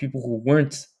lot of people who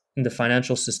weren't in the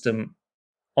financial system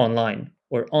online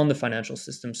or on the financial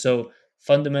system. So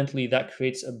fundamentally, that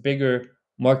creates a bigger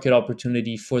market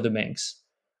opportunity for the banks,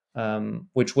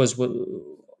 which was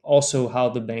also how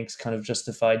the banks kind of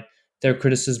justified their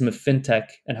criticism of fintech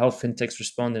and how fintechs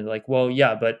responded. Like, well,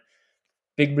 yeah, but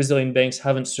big Brazilian banks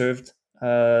haven't served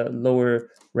lower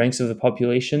ranks of the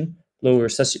population, lower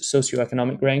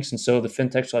socioeconomic ranks. And so the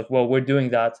fintechs are like, well, we're doing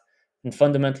that. And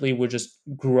fundamentally, we're just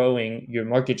growing your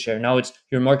market share. Now it's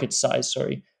your market size,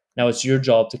 sorry. Now it's your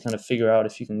job to kind of figure out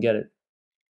if you can get it.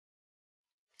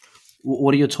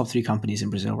 What are your top three companies in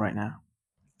Brazil right now?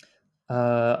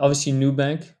 Obviously,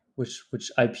 Nubank, which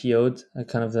IPO'd,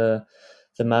 kind of the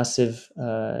massive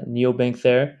neobank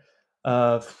there.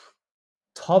 Uh,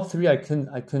 Top three, I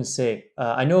couldn't say.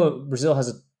 I know Brazil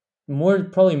has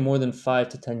probably more than 5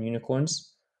 to 10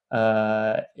 unicorns.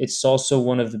 It's also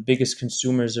one of the biggest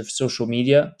consumers of social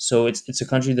media, so it's a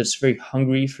country that's very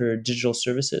hungry for digital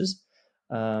services.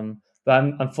 But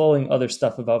I'm following other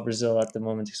stuff about Brazil at the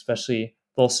moment, especially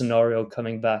Bolsonaro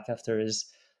coming back after his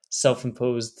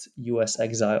self-imposed U.S.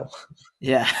 exile.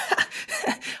 Yeah,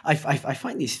 I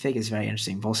find these figures very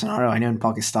interesting. Bolsonaro, I know in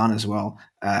Pakistan as well.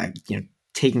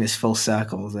 Taking this full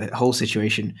circle, the whole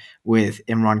situation with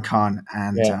Imran Khan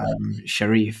and Yeah,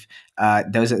 Sharif.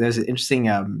 There was an interesting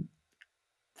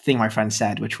thing my friend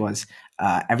said, which was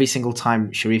every single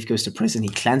time Sharif goes to prison, he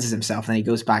cleanses himself, and then he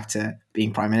goes back to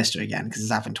being prime minister again because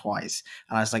it's happened twice.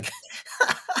 And I was like,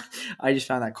 I just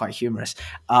found that quite humorous.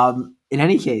 In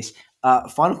any case,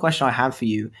 final question I have for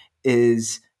you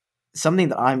is something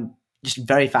that I'm just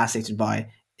very fascinated by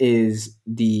is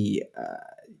the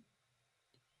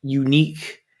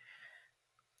unique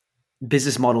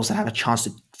business models that have a chance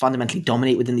to fundamentally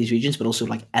dominate within these regions, but also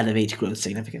like elevate growth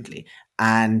significantly.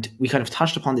 And we kind of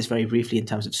touched upon this very briefly in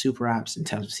terms of super apps, in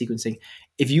terms of sequencing.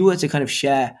 If you were to kind of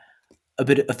share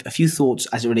a few thoughts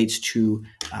as it relates to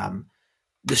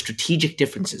the strategic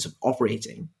differences of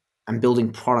operating and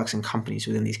building products and companies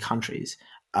within these countries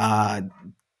uh,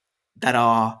 that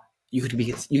are you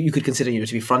could consider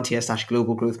to be frontier slash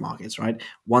global growth markets, right?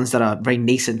 Ones that are very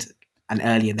nascent and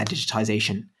early in their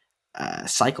digitization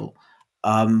cycle.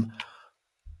 Um,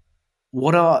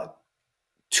 what are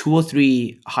two or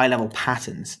three high level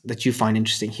patterns that you find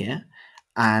interesting here,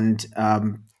 and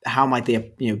how might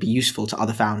they be useful to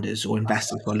other founders or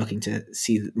investors who are looking to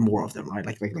see more of them, right?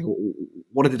 Like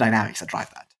what are the dynamics that drive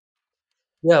that?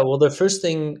 yeah. Well, the first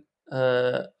thing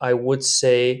I would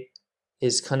say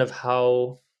is kind of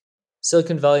how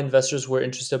Silicon Valley investors were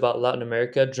interested about Latin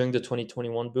America during the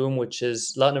 2021 boom, which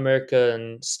is Latin America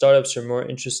and startups are more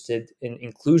interested in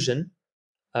inclusion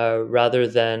rather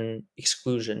than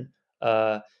exclusion.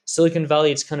 Silicon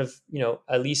Valley, it's kind of,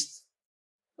 at least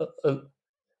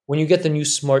when you get the new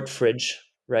smart fridge,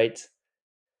 right?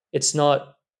 It's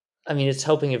not, I mean, it's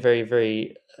helping a very,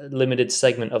 very limited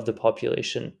segment of the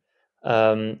population.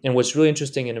 And what's really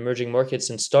interesting in emerging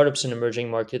markets and startups in emerging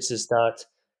markets is that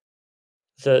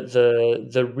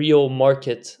the real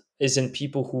market is in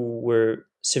people who were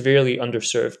severely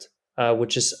underserved,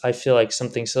 which is I feel like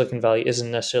something Silicon Valley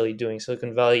isn't necessarily doing.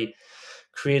 Silicon Valley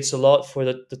creates a lot for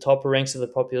the topper ranks of the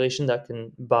population that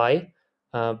can buy,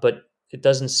 but it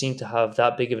doesn't seem to have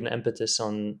that big of an impetus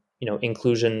on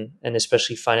inclusion, and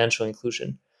especially financial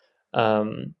inclusion.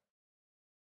 Um,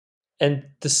 and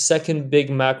the second big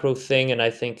macro thing, and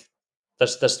I think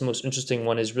that's the most interesting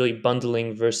one, is really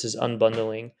bundling versus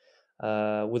unbundling.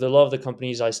 With a lot of the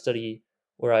companies I study,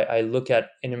 or I look at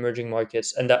in emerging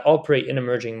markets and that operate in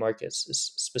emerging markets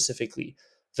specifically,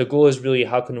 the goal is really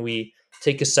how can we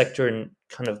take a sector and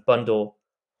kind of bundle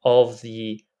all of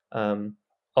the um,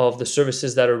 all of the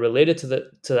services that are related to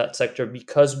that sector,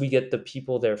 because we get the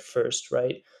people there first,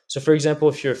 right? So, for example,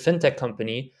 if you're a fintech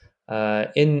company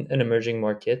in an emerging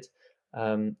market,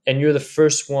 and you're the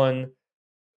first one,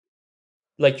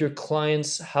 like your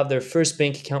clients have their first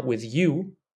bank account with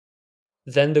you,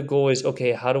 then the goal is,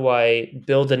 okay, how do I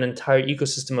build an entire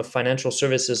ecosystem of financial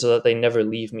services so that they never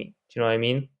leave me? Do you know what I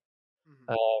mean?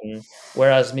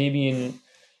 Whereas maybe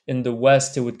in the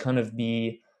West, it would kind of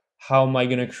be, how am I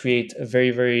going to create a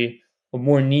very, very a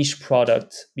more niche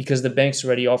product, because the banks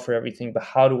already offer everything, but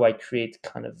how do I create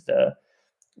kind of the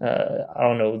I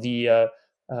don't know, the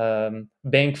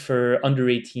bank for under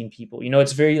 18 people.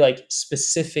 It's very like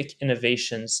specific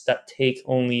innovations that take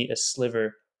only a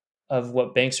sliver of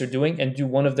what banks are doing and do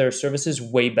one of their services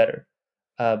way better.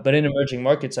 But in emerging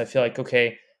markets, I feel like,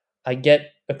 okay, I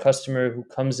get a customer who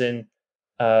comes in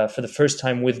for the first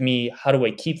time with me. How do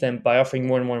I keep them? By offering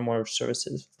more and more and more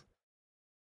services.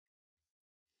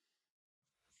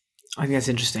 I think that's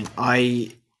interesting.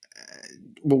 I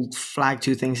will flag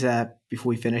two things there before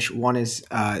we finish. One is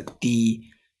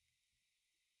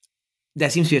there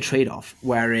seems to be a trade-off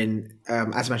wherein,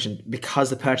 as mentioned, because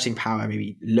the purchasing power may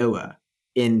be lower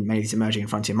in many of these emerging and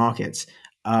frontier markets,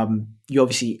 you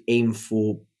obviously aim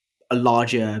for a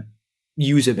larger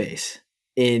user base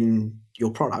in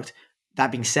your product.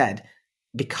 That being said,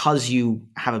 because you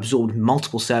have absorbed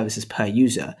multiple services per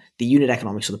user, the unit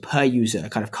economics or the per user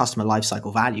kind of customer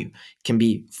lifecycle value can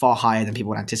be far higher than people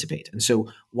would anticipate. And so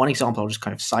one example I'll just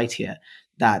kind of cite here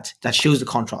that shows the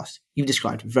contrast you've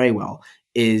described very well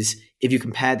is if you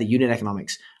compare the unit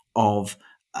economics of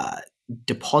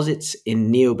deposits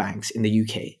in neobanks in the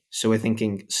UK. So we're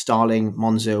thinking Starling,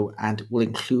 Monzo, and we'll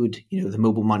include the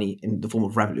mobile money in the form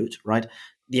of Revolut, right?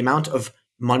 The amount of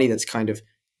money that's kind of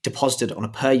deposited on a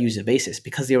per user basis,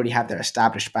 because they already have their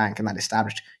established bank and that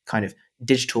established kind of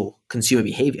digital consumer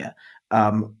behavior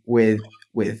with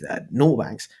normal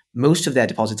banks, most of their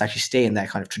deposits actually stay in their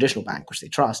kind of traditional bank, which they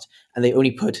trust, and they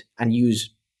only put and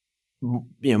use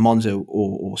Monzo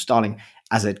or Starling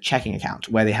as a checking account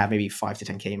where they have maybe 5 to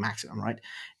 10K maximum, right?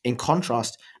 In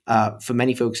contrast, for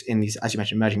many folks in these, as you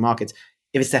mentioned, emerging markets,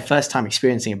 if it's their first time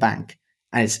experiencing a bank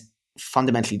and it's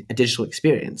fundamentally a digital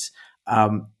experience,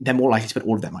 they're more likely to put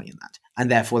all of their money in that.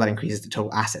 And therefore that increases the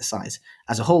total asset size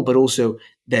as a whole. But also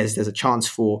there's a chance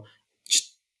for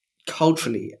just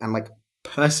culturally and like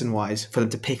person wise for them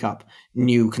to pick up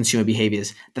new consumer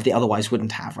behaviors that they otherwise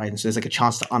wouldn't have, right? And so there's like a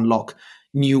chance to unlock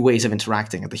new ways of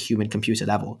interacting at the human computer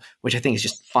level, which I think is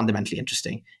just fundamentally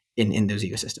interesting in those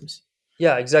ecosystems.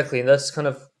 Yeah, exactly. And that's kind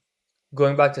of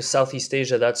going back to Southeast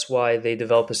Asia. That's why they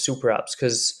develop a super apps,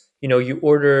 because you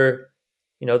order,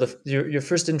 your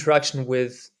first interaction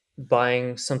with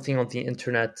buying something on the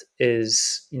internet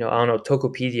is, I don't know,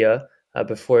 Tokopedia,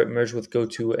 before it merged with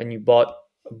GoTo, and you bought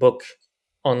a book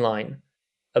online.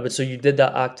 But so you did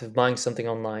that act of buying something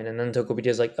online, and then Tokopedia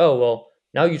is like, oh well,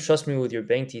 now you trust me with your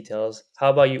bank details. How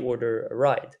about you order a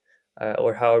ride,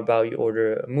 or how about you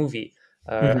order a movie,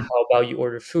 Mm-hmm. how about you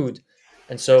order food?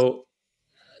 And so,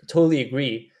 totally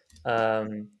agree.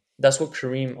 That's what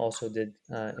Kareem also did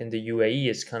in the UAE.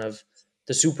 Is kind of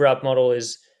the super app model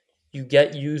is you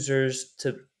get users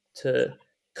to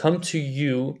come to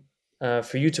you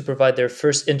for you to provide their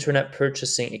first internet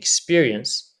purchasing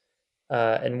experience.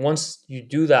 And once you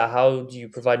do that, how do you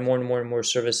provide more and more and more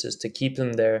services to keep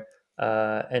them there,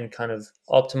 and kind of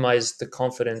optimize the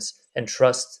confidence and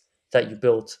trust that you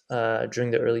built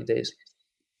during the early days?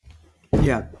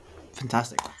 Yeah,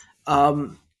 fantastic.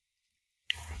 Um,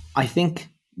 I think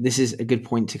this is a good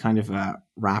point to kind of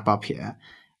wrap up here.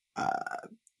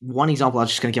 One example I was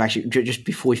just going to give actually just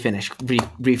before we finish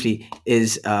briefly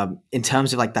is in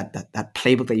terms of like that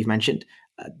playbook that you've mentioned.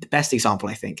 The best example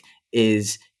I think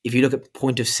is if you look at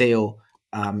point of sale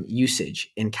usage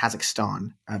in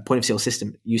Kazakhstan, point of sale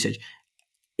system usage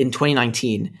in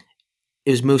 2019,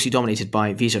 it was mostly dominated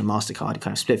by Visa and MasterCard,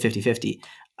 kind of split 50-50.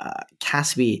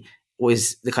 Kaspi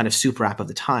was the kind of super app of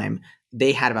the time.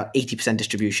 They had about 80%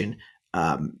 distribution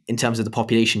in terms of the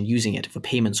population using it for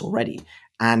payments already.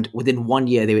 And within 1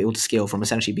 year, they were able to scale from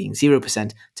essentially being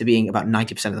 0% to being about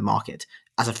 90% of the market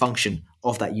as a function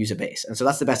of that user base. And so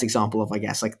that's the best example of, I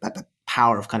guess, like that the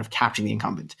power of kind of capturing the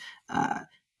incumbent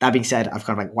that being said, I've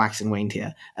kind of like waxed and waned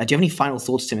here. Do you have any final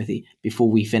thoughts, Timothy, before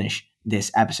we finish this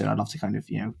episode? I'd love to kind of,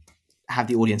 have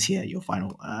the audience hear your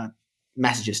final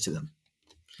messages to them.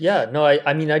 Yeah, no,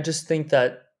 I mean, I just think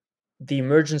that the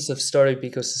emergence of startup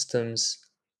ecosystems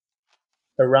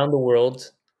around the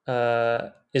world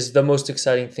is the most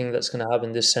exciting thing that's going to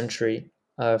happen this century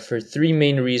for three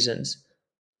main reasons.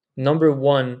 Number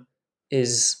one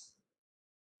is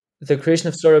the creation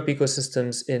of startup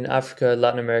ecosystems in Africa,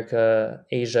 Latin America,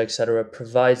 Asia, etc.,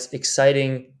 provides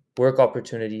exciting work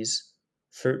opportunities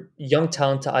for young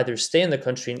talent to either stay in the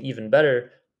country and even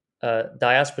better,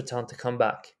 diaspora talent to come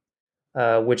back,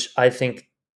 which I think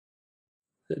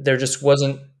there just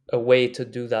wasn't a way to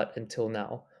do that until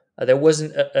now. There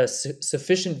wasn't a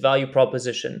sufficient value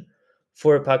proposition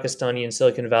for a Pakistani in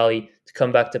Silicon Valley to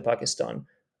come back to Pakistan.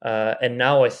 And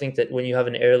now I think that when you have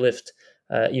an airlift,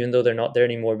 even though they're not there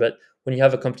anymore, but when you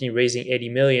have a company raising 80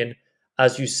 million,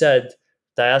 as you said,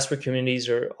 diaspora communities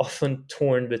are often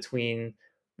torn between,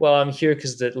 well, I'm here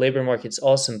because the labor market's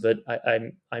awesome, but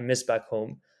I miss back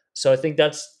home. So I think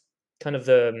that's kind of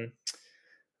uh,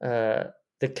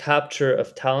 the capture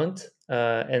of talent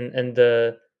and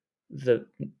the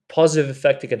positive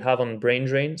effect it can have on brain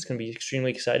drain. It's going to be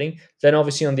extremely exciting. Then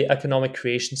obviously on the economic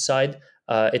creation side,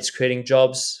 it's creating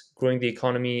jobs, growing the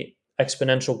economy,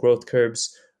 exponential growth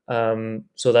curves.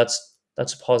 So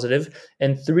that's positive.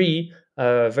 And three,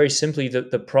 very simply,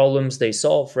 the problems they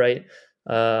solve, right?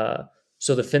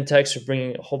 So the fintechs are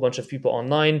bringing a whole bunch of people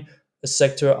online. The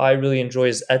sector I really enjoy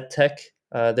is edtech.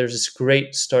 There's this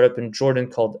great startup in Jordan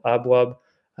called Abwab,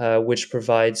 which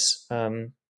provides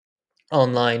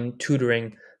online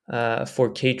tutoring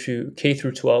for K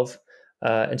through 12.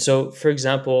 And so, for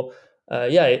example,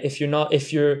 yeah, if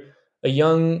you're a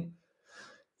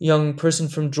young person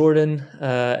from Jordan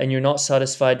and you're not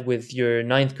satisfied with your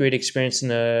ninth grade experience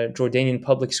in a Jordanian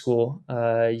public school,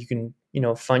 you can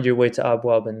find your way to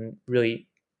Abwab and really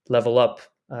level up,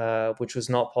 which was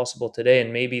not possible today,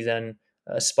 and maybe then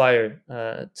aspire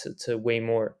to way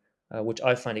more, which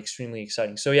I find extremely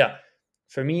exciting. So yeah,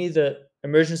 for me, the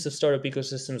emergence of startup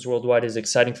ecosystems worldwide is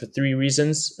exciting for three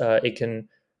reasons. It can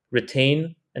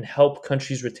retain and help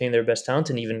countries retain their best talent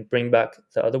and even bring back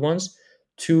the other ones.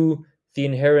 Two, the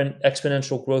inherent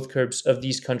exponential growth curves of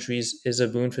these countries is a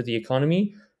boon for the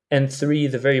economy. And three,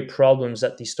 the very problems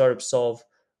that these startups solve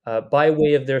by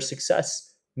way of their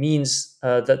success means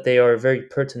that they are very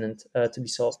pertinent to be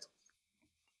solved.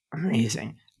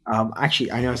 Amazing.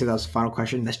 Actually, I know I said that was the final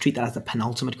question. Let's treat that as the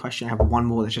penultimate question. I have one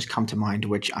more that's just come to mind,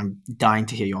 which I'm dying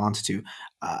to hear your answer to,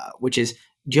 which is,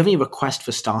 do you have any request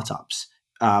for startups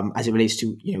as it relates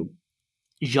to,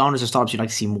 genres of startups you'd like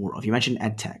to see more of? You mentioned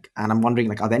edtech, and I'm wondering,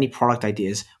 like, are there any product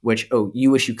ideas which, you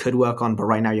wish you could work on, but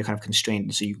right now you're kind of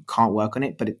constrained, so you can't work on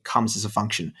it, but it comes as a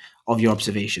function of your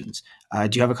observations?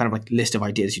 Do you have a kind of like list of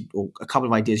ideas or a couple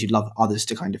of ideas you'd love others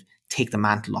to kind of take the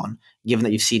mantle on, given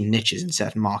that you've seen niches in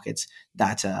certain markets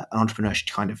that an entrepreneur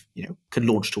should kind of, could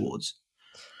launch towards?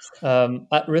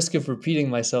 At risk of repeating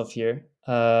myself here,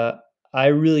 I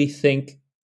really think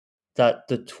that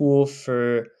the tool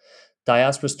for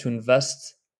diasporas to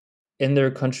invest in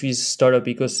their country's startup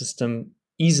ecosystem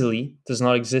easily does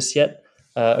not exist yet.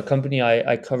 A company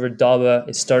I covered, Daba,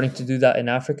 is starting to do that in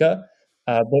Africa.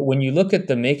 But when you look at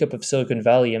the makeup of Silicon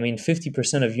Valley, I mean,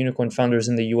 50% of unicorn founders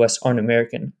in the US aren't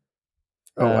American.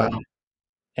 Oh Uh, wow.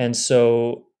 and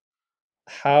so,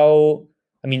 how,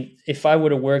 I mean, if I were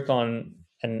to work on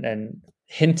and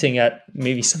hinting at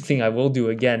maybe something I will do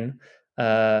again,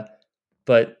 uh,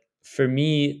 but for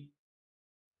me,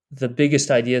 the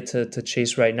biggest idea to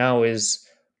chase right now is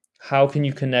how can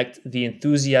you connect the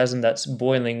enthusiasm that's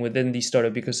boiling within these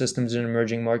startup ecosystems in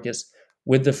emerging markets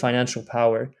with the financial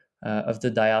power of the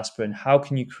diaspora, and how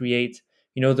can you create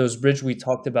those bridge we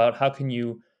talked about, how can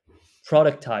you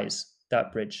productize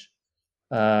that bridge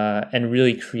and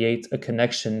really create a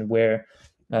connection where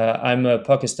I'm a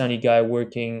Pakistani guy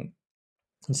working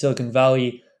in Silicon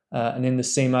Valley, and in the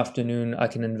same afternoon, I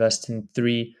can invest in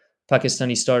three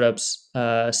Pakistani startups,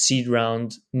 seed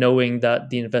round, knowing that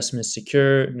the investment is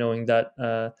secure, knowing that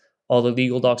all the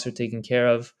legal docs are taken care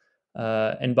of.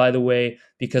 And by the way,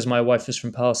 because my wife is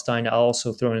from Palestine, I'll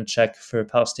also throw in a check for a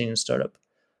Palestinian startup.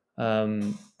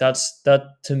 That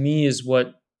to me is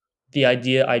what the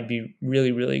idea I'd be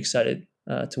really, really excited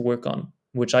to work on,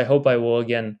 which I hope I will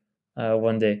again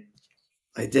one day.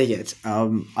 I dig it.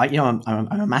 I'm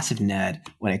a massive nerd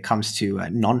when it comes to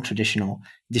non-traditional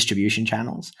distribution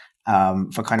channels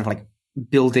for kind of like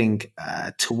building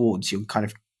towards your kind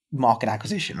of market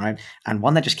acquisition, right? And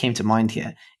one that just came to mind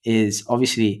here is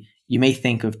obviously, you may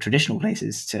think of traditional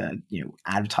places to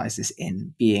advertise this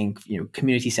in being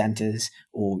community centers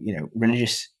or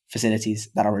religious facilities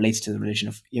that are related to the religion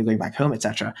of going back home,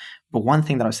 etc. But one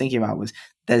thing that I was thinking about was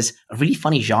there's a really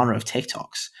funny genre of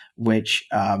TikToks which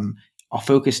are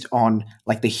focused on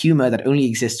like the humor that only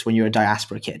exists when you're a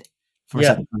diaspora kid from a Yeah,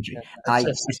 certain country. yeah. And I've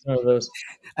seen some of those.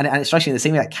 and especially in the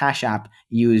same way that Cash App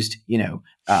used,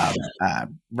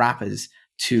 rappers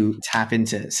to tap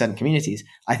into certain communities,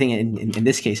 I think in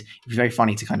this case, it's very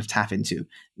funny to kind of tap into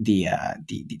the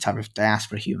type of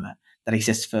diaspora humor that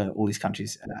exists for all these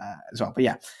countries as well. But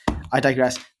yeah, I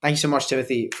digress. Thank you so much,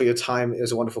 Timothy, for your time. It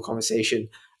was a wonderful conversation.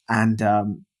 And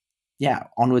yeah,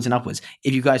 onwards and upwards.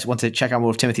 If you guys want to check out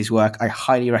more of Timothy's work, I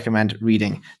highly recommend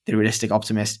reading The Realistic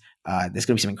Optimist. There's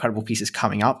going to be some incredible pieces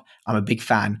coming up. I'm a big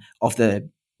fan of the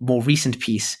more recent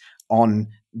piece on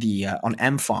the on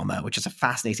M Farmer, which is a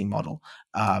fascinating model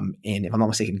in, if I'm not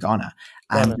mistaken, Ghana.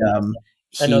 And Ghana. And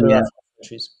he, other African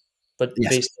countries, but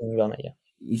yes, based in Ghana, yeah.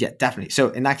 yeah, definitely. So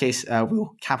in that case,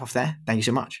 we'll cap off there. Thank you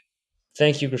so much.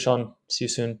 Thank you, Krishan. See you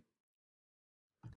soon.